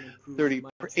model,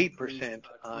 38%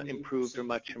 improved or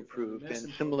much improved,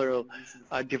 and similar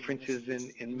differences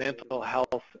in mental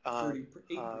health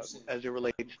as it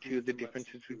relates to the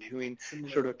differences between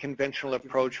sort of a conventional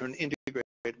approach or an integrative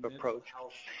approach.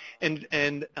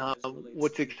 And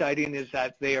what's exciting is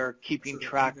that they are keeping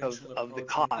track of the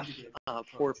costs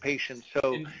for patients.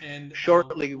 So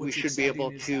shortly we should be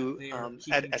able to,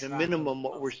 at a minimum,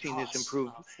 what we're seeing is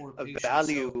improved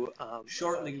value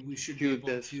through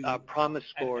this promise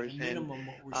scores, and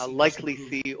likely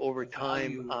see over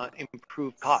time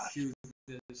improved costs.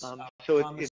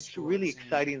 So it's really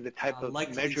exciting the type of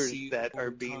measures that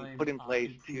are being put in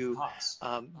place to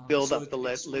build up the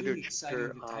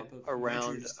literature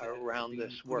around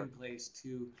this work.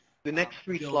 The next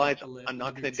three slides I'm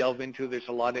not going to delve into. There's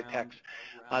a lot of text.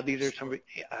 These are some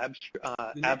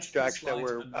abstracts that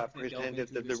were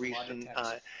presented at the recent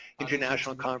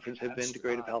International Conference of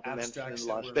Integrative Health and Medicine in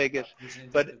Las Vegas,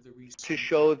 but to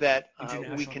show that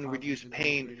we can reduce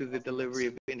pain through the delivery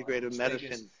of integrative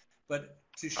medicine.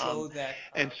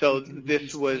 And so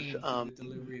this was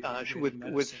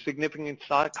with significant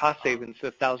cost savings,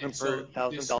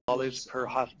 $1,000 per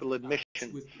hospital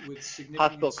admission.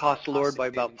 Hospital costs lowered by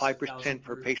about 5%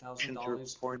 for patients who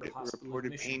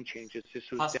reported pain changes. This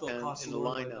was down in the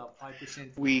lineup.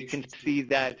 We can see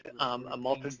that a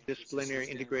multidisciplinary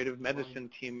integrative medicine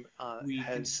team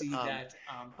has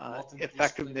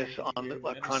effectiveness on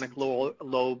chronic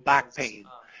low back pain.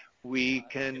 We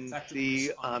can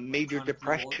see major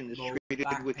depression is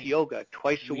treated with yoga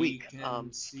twice a week.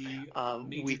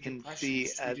 We can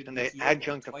see as an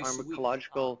adjunct of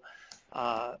pharmacological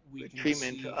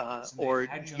treatment or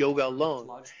yoga alone.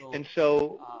 And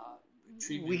so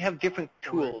we have different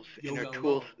tools in our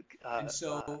toolkit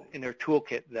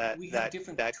that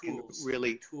can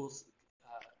really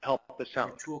help us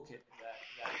out.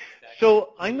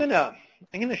 So I'm gonna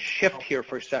shift here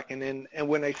for a second, and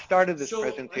when I started this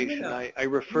presentation, I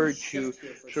referred to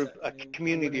sort of a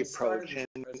community approach,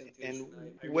 and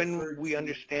when we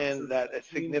understand that a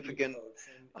significant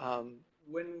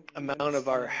amount of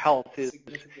our health is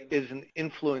an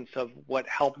influence of what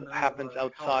happens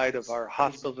outside of our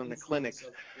hospitals and the clinics,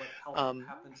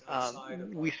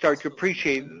 we start to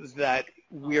appreciate that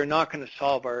we are not going to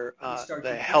solve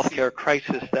the healthcare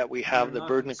crisis that we have, the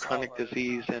burden of chronic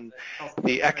disease and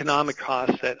the economic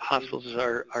costs that hospitals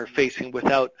are facing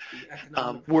without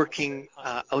working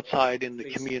outside in the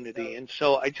community. And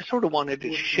so I just sort of wanted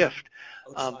to shift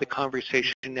the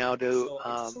conversation now to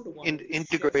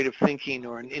integrative thinking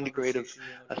or an integrative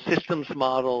systems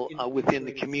model within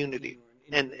the community.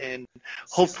 And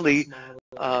hopefully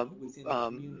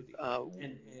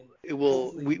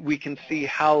we can see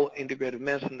how integrative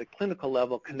medicine at the clinical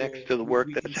level connects to the work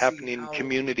that's happening in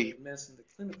community,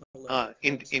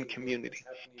 in community.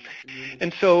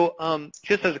 And so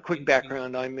just as a quick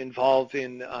background, I'm involved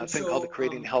in a thing called the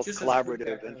Creating Health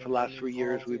Collaborative, and for the last 3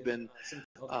 years we've been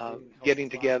getting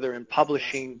together and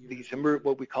publishing these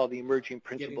what we call the emerging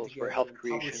principles for health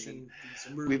creation.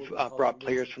 And we've brought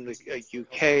players from the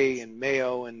UK and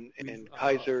Mayo and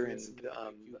Kaiser and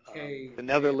the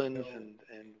Netherlands and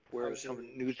where some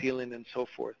in New Zealand and so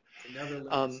forth,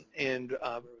 and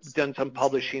done some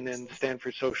publishing in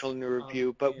Stanford Social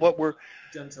Review. But what we're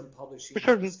sort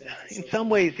of, in some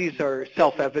ways these are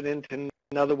self-evident, and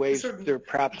in other ways they're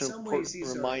perhaps an important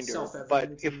reminder.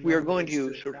 But if we are going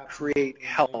to sort of create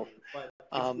health,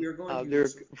 there are a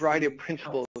variety of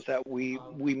principles that we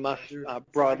must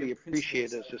broadly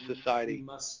appreciate as a society.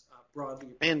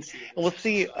 And we'll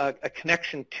see a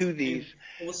connection to these,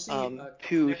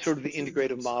 to sort of the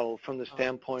integrative model from the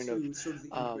standpoint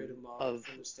of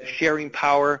sharing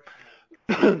power,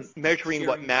 measuring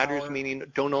what matters, meaning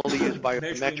don't only use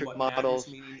biometric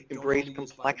models, embrace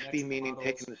complexity, meaning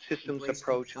taking the systems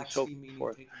approach, and so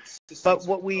forth. But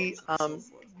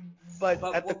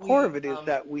but at the core of it is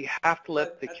that we have to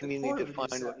let the community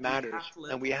define what matters,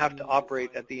 and we have to operate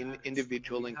at the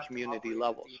individual and community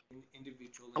levels.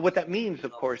 And what that means,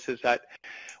 of course, is that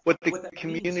what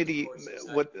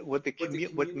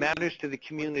matters to the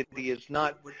community is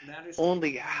not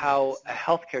only how a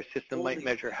healthcare system might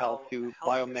measure health through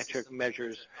biometric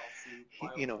measures,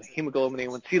 hemoglobin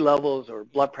A1C levels or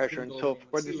blood pressure and so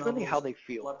forth. It's really how they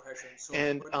feel.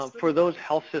 And for those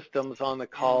health systems on the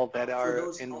call that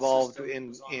are involved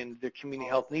in the community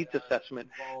health needs assessment,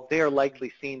 they are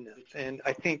likely seeing this. And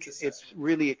I think it's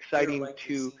really exciting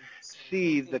to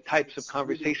see the types of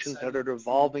conversations that are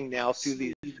evolving now through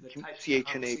these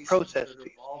CHNA processes.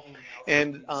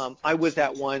 And I was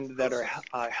at one that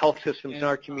our health systems in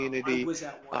our community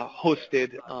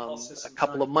hosted a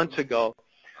couple of months ago,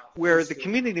 where the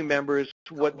community members,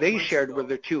 what they shared were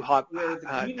their two top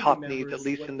needs, at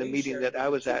least in the meeting that I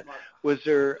was at, was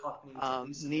their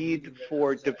need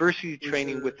for diversity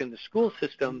training within the school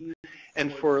system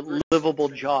and for livable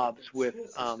jobs, with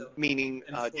meaning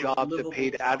jobs that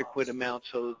paid adequate amounts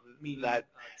so that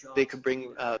they could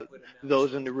bring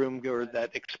those in the room or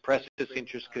that expressed this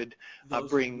interest could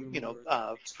bring,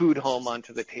 food home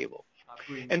onto the table.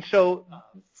 And so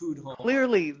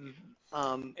clearly,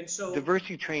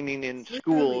 diversity training in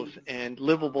schools and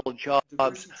livable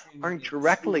jobs aren't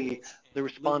directly the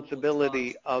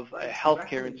responsibility of a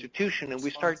healthcare institution, and we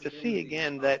start to see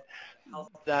again that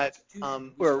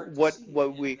or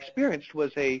what we experienced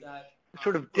was a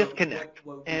sort of disconnect,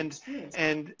 and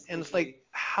it's like,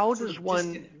 how does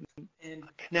one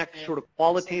connect sort of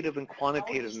qualitative and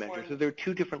quantitative measures? So there are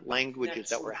two different languages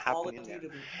that were happening there.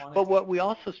 But what we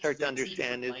also start to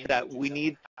understand is that we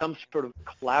need some sort of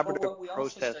collaborative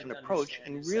process and approach,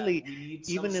 and really,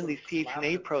 even in these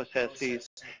CH&A processes,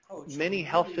 many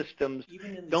health systems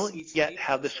don't yet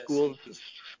have the skills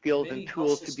and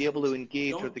tools to be able to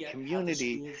engage with the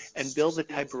community and build the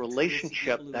type of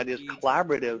relationship that is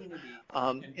collaborative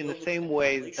in the same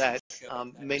way that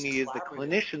many of the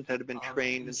clinicians that have been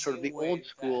trained in sort of the old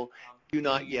school do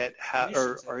not yet have,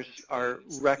 or are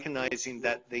recognizing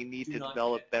that they need to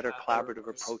develop better collaborative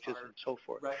approaches and so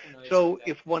forth. So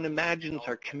if one imagines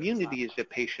our community as a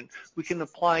patient, we can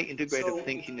apply integrative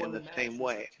thinking in the same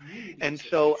way. And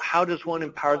so how does one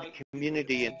empower the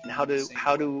community, and how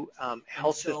do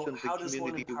health systems and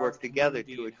community work together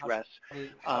to address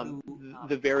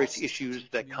the various issues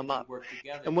that come up?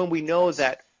 And when we know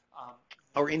that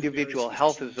our individual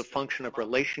health is a function of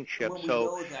relationship,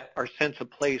 so our sense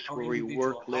of place where we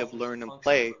work, live, learn, and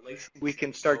play, we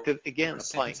can start to, again,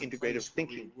 apply integrative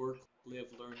thinking.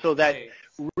 So that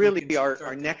really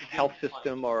our next health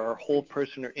system, or our whole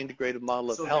person or integrative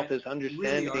model of health, is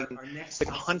understanding the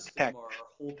context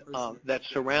that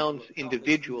surrounds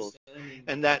individuals,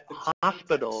 and that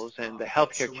hospitals and the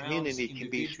healthcare community can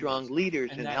be strong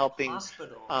leaders in helping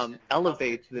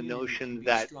elevate the notion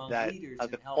that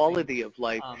the quality of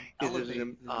life is as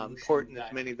important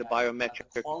as many of the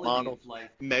biometric model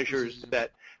measures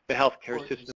that the healthcare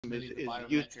system is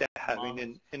used to having.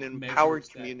 And an empowered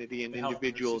community and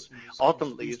individuals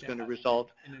ultimately is going to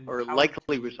result, or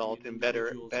likely result, in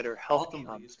better health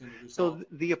outcomes. So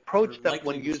the approach that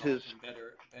one uses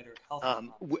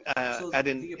at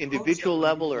an individual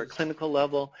level or a clinical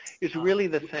level is really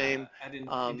the same,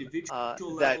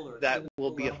 that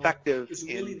will be effective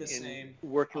in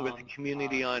working with the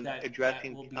community on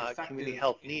addressing community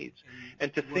health needs.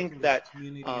 And to think that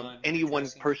any one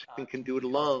person can do it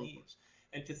alone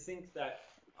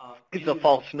is a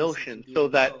false notion. So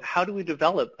that how do we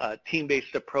develop a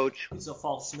team-based approach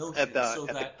at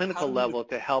the clinical level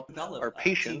to help our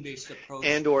patients,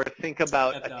 and or think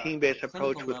about a team-based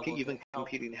approach with even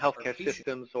competing healthcare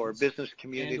systems or business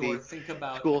community,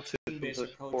 school systems, and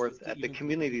so forth at the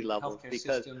community level,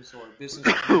 because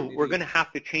we're going to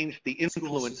have to change the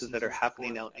influences that are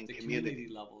happening out in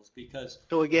community.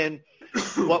 So again,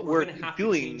 what we're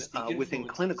doing within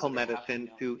clinical medicine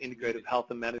through integrative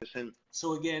health and medicine,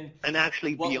 and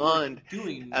actually beyond,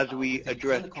 as we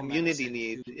address community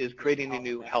needs, is creating a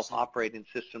new health operating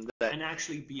system that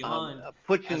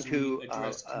puts into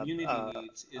a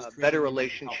better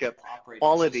relationship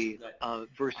quality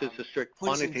versus a strict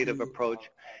quantitative approach.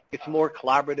 It's more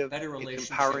collaborative, it's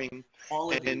empowering,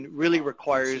 and really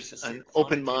requires an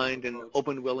open mind and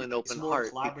open will and open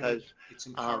heart, because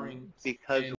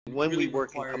when we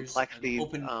work in complexity,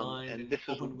 and this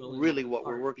is really what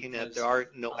we're working at, there are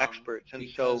no experts, and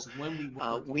so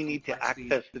we need to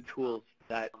access the tools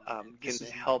that can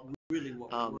help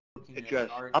address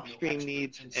upstream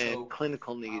needs and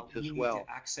clinical needs as well.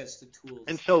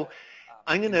 And so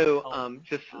I'm going to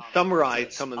just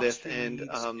summarize some of this, and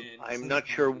I'm not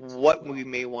sure what we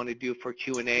may want to do for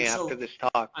Q&A after this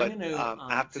talk, but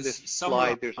after this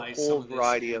slide, there's a whole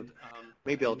variety of,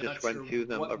 maybe I'll just run through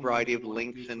them, a variety of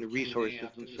links and resources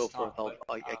and so forth.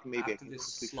 Maybe I can quickly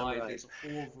summarize.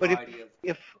 But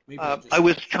if I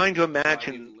was trying to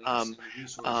imagine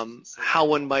how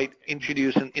one might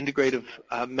introduce an integrative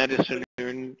medicine or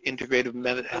an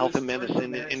integrative health and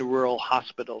medicine in rural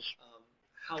hospitals.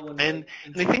 And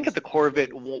I think at the core of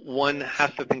it, one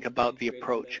has to think about the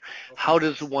approach. How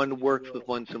does one work with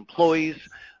one's employees?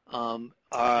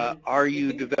 are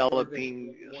you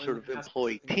developing sort of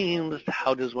employee teams?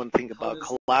 How does one think about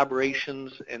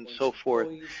collaborations and so forth?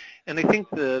 And I think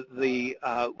the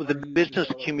business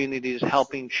community is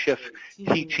helping shift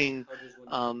teaching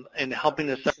and helping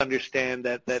us understand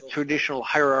that that traditional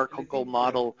hierarchical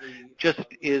model just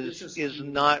is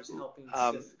not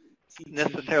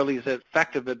necessarily as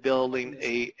effective at building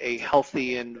a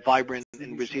healthy and vibrant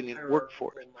and resilient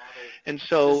workforce. And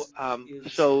so,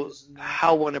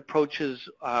 how one approaches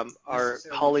our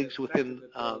colleagues within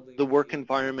the work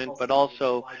environment, but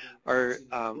also our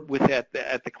at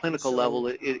the clinical level,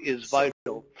 is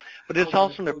vital. But it's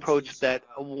also an approach that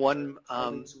one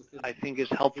I think is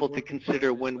helpful to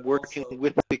consider when working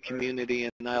with the community.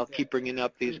 And I'll keep bringing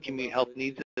up these community health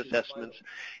needs assessments.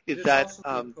 Is that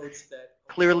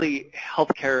clearly,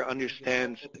 healthcare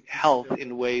understands health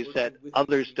in ways that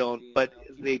others don't, but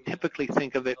they typically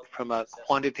think of it from a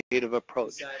quantitative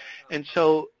approach. And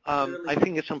so I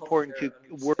think it's important to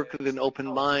work with an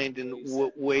open mind in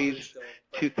ways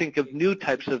to think of new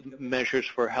types of measures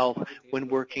for health when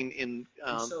working in,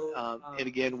 and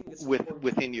again,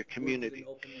 within your community.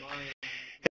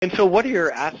 And so what are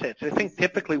your assets? I think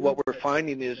typically what we're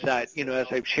finding is that, as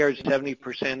I've shared,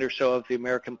 70% or so of the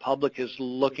American public is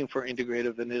looking for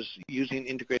integrative and is using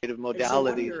integrative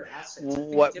modalities.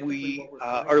 What we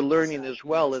are learning as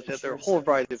well is that there are a whole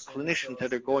variety of clinicians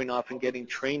that are going off and getting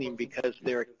training because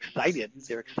they're excited.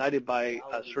 They're excited by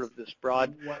sort of this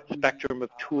broad spectrum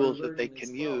of tools that they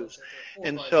can use.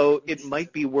 And so it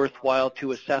might be worthwhile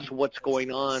to assess what's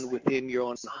going on within your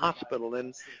own hospital.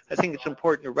 And I think it's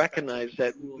important to recognize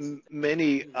that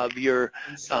many of your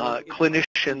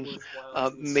clinicians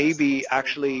may be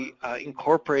actually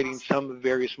incorporating some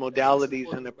various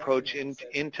modalities and approach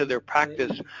into their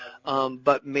practice,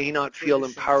 but may not feel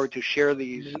empowered to share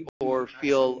these or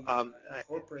feel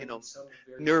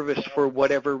nervous for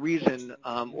whatever reason,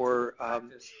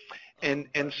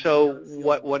 and so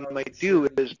what one might do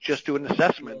is just do an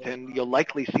assessment, and you'll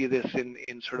likely see this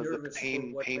in sort of the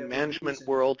pain management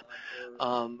world,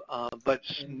 but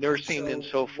nursing and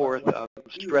so forth,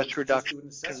 stress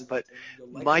reduction. But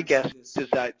my guess is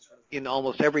that in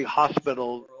almost every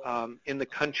hospital in the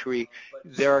country,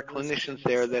 there are clinicians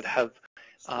there that have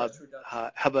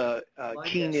a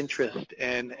keen interest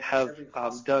and have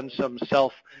done some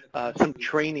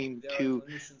training to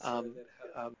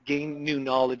gain new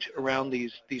knowledge around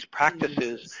these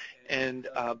practices, and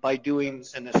by doing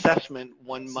an assessment,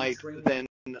 one might then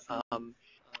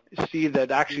see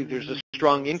that actually there's a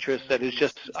strong interest that has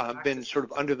just been sort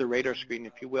of under the radar screen,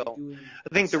 if you will.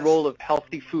 I think the role of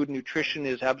healthy food and nutrition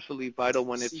is absolutely vital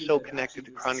when it's so connected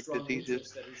to chronic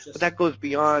diseases, but that goes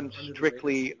beyond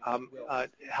strictly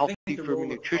healthy from a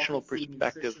nutritional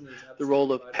perspective. The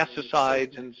role of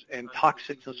pesticides and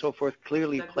toxics and so forth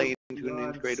clearly play into an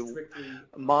integrative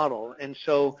model. And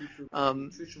so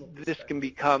this can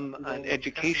become an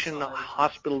education.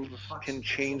 Hospitals can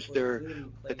change the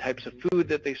types of food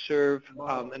that they serve,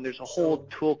 and there's a whole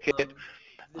toolkit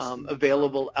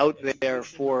available out there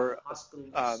for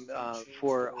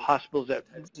hospitals that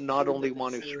not only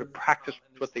want to sort of practice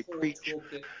what they preach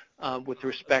with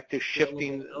respect to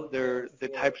shifting the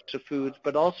types of foods,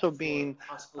 but also being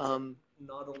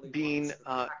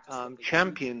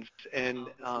champions and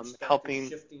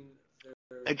helping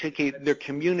educate their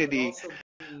community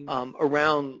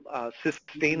around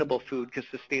sustainable food, because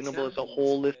sustainable is a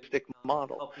holistic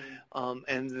model,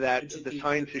 and that the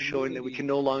science is showing that we can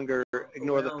no longer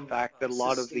ignore the fact that a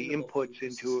lot of the inputs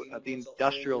into the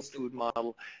industrial food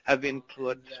model have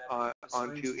inputs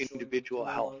onto individual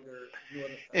health.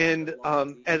 And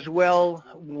as well,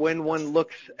 when one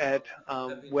looks at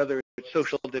whether it's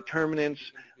social determinants,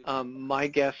 my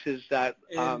guess is that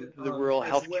the rural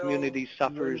health community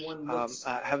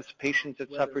has patients that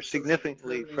suffer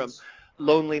significantly from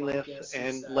loneliness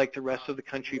and, like the rest of the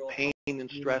country, pain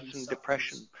and stress and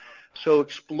depression. So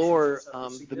explore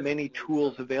the many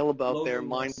tools available out there: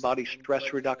 mind-body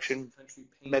stress reduction,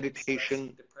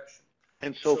 meditation,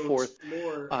 and so forth,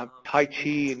 Tai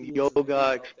Chi and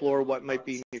yoga. Explore what might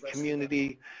be in your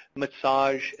community,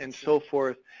 massage, and so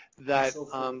forth, that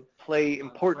play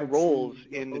important roles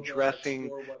in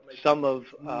addressing some of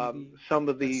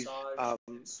these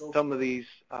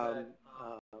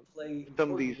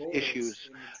issues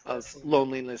of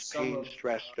loneliness, pain,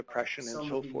 stress, depression, and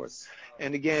so forth.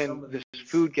 And again, this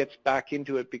food gets back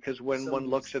into it, because when one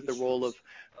looks at the role of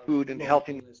food and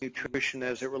healthy nutrition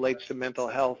as it relates to mental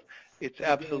health, it's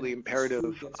absolutely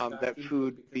imperative that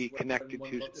food be connected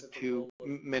to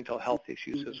mental health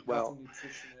issues as well.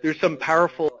 There's some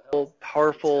powerful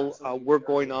powerful work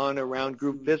going on around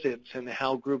group visits and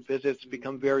how group visits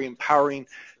become very empowering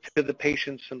to the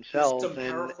patients themselves.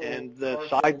 And the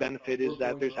side benefit is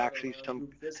that there's actually some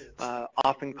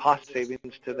often cost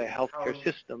savings to the healthcare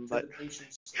system, but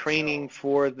training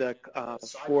for the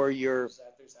for your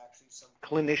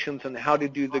clinicians on how to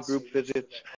do the group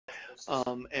visits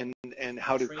and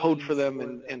how to code for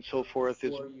them and so forth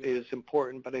is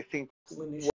important. But I think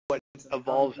what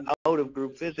evolves out of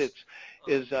group visits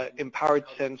is an empowered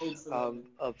sense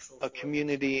of a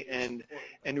community and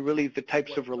really the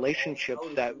types of relationships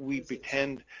that we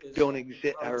pretend don't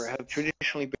exist or have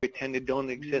traditionally pretended don't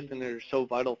exist and are so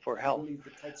vital for health.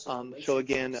 So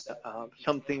again,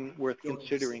 something worth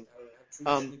considering.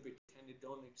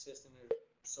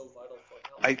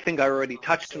 I think I already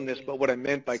touched on this, but what I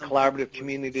meant by collaborative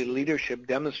community leadership,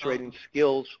 demonstrating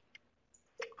skills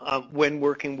when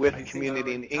working with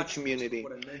community and in community.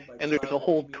 And there's a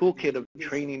whole toolkit of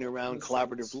training around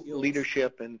collaborative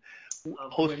leadership and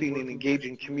hosting and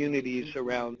engaging communities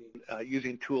around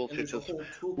using tools such as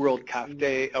World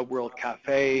Cafe, and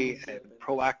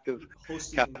Proactive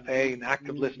Cafe and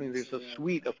active listening. There's a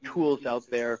suite of tools out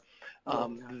there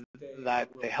that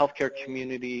the healthcare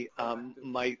community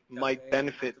might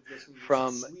benefit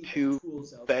from to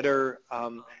better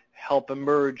help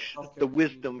emerge the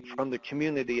wisdom from the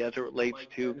community as it relates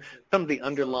to some of the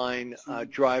underlying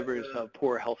drivers of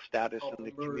poor health status in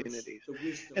the communities.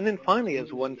 And then finally,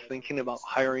 as one's thinking about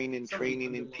hiring and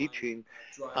training and teaching,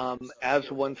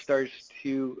 as one starts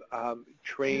to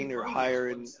train or hire,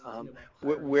 and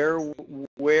where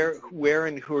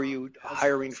and who are you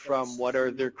hiring from? What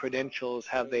are their credentials?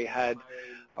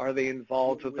 Are they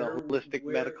involved with a holistic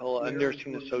medical, a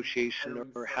nursing association,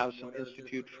 or have some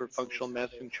institute for functional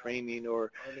medicine training,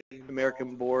 or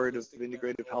American Board of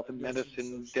Integrative Health and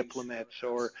Medicine diplomats,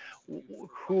 or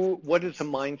what is the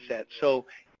mindset? So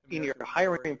in your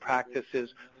hiring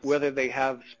practices, whether they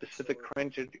have specific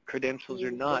credentials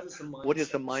or not, what is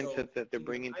the mindset that they're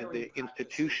bringing to the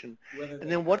institution?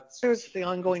 And then what is the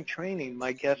ongoing training?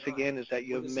 My guess, again, is that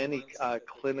you have many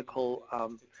clinical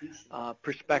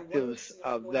perspectives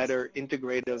that are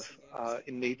integrative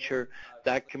in nature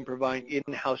that can provide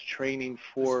in-house training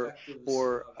for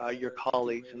your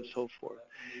colleagues and so forth.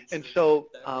 And so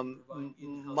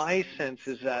my sense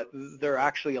is that there are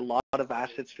actually a lot of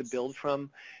assets to build from,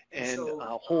 and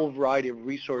a whole variety of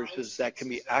resources that can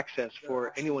be accessed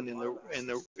for anyone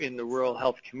in the rural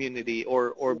health community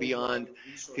or beyond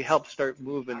to help start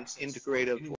moving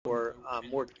integrative or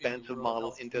more expansive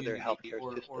model into their healthcare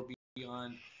system.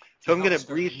 So I'm going to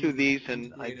breeze through these,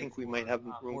 and I think we might have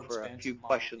room for a few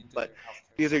questions. But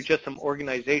these are just some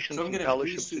organizations, some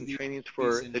fellowships and trainings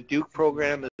for the Duke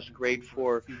program. Is great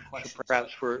for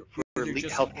perhaps for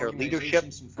healthcare leadership.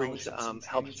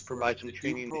 Helps to provide some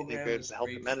training in integrative health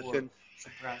and medicine.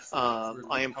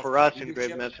 I Am For Us,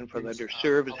 Integrative Medicine for the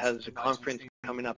Underserved, has a conference coming up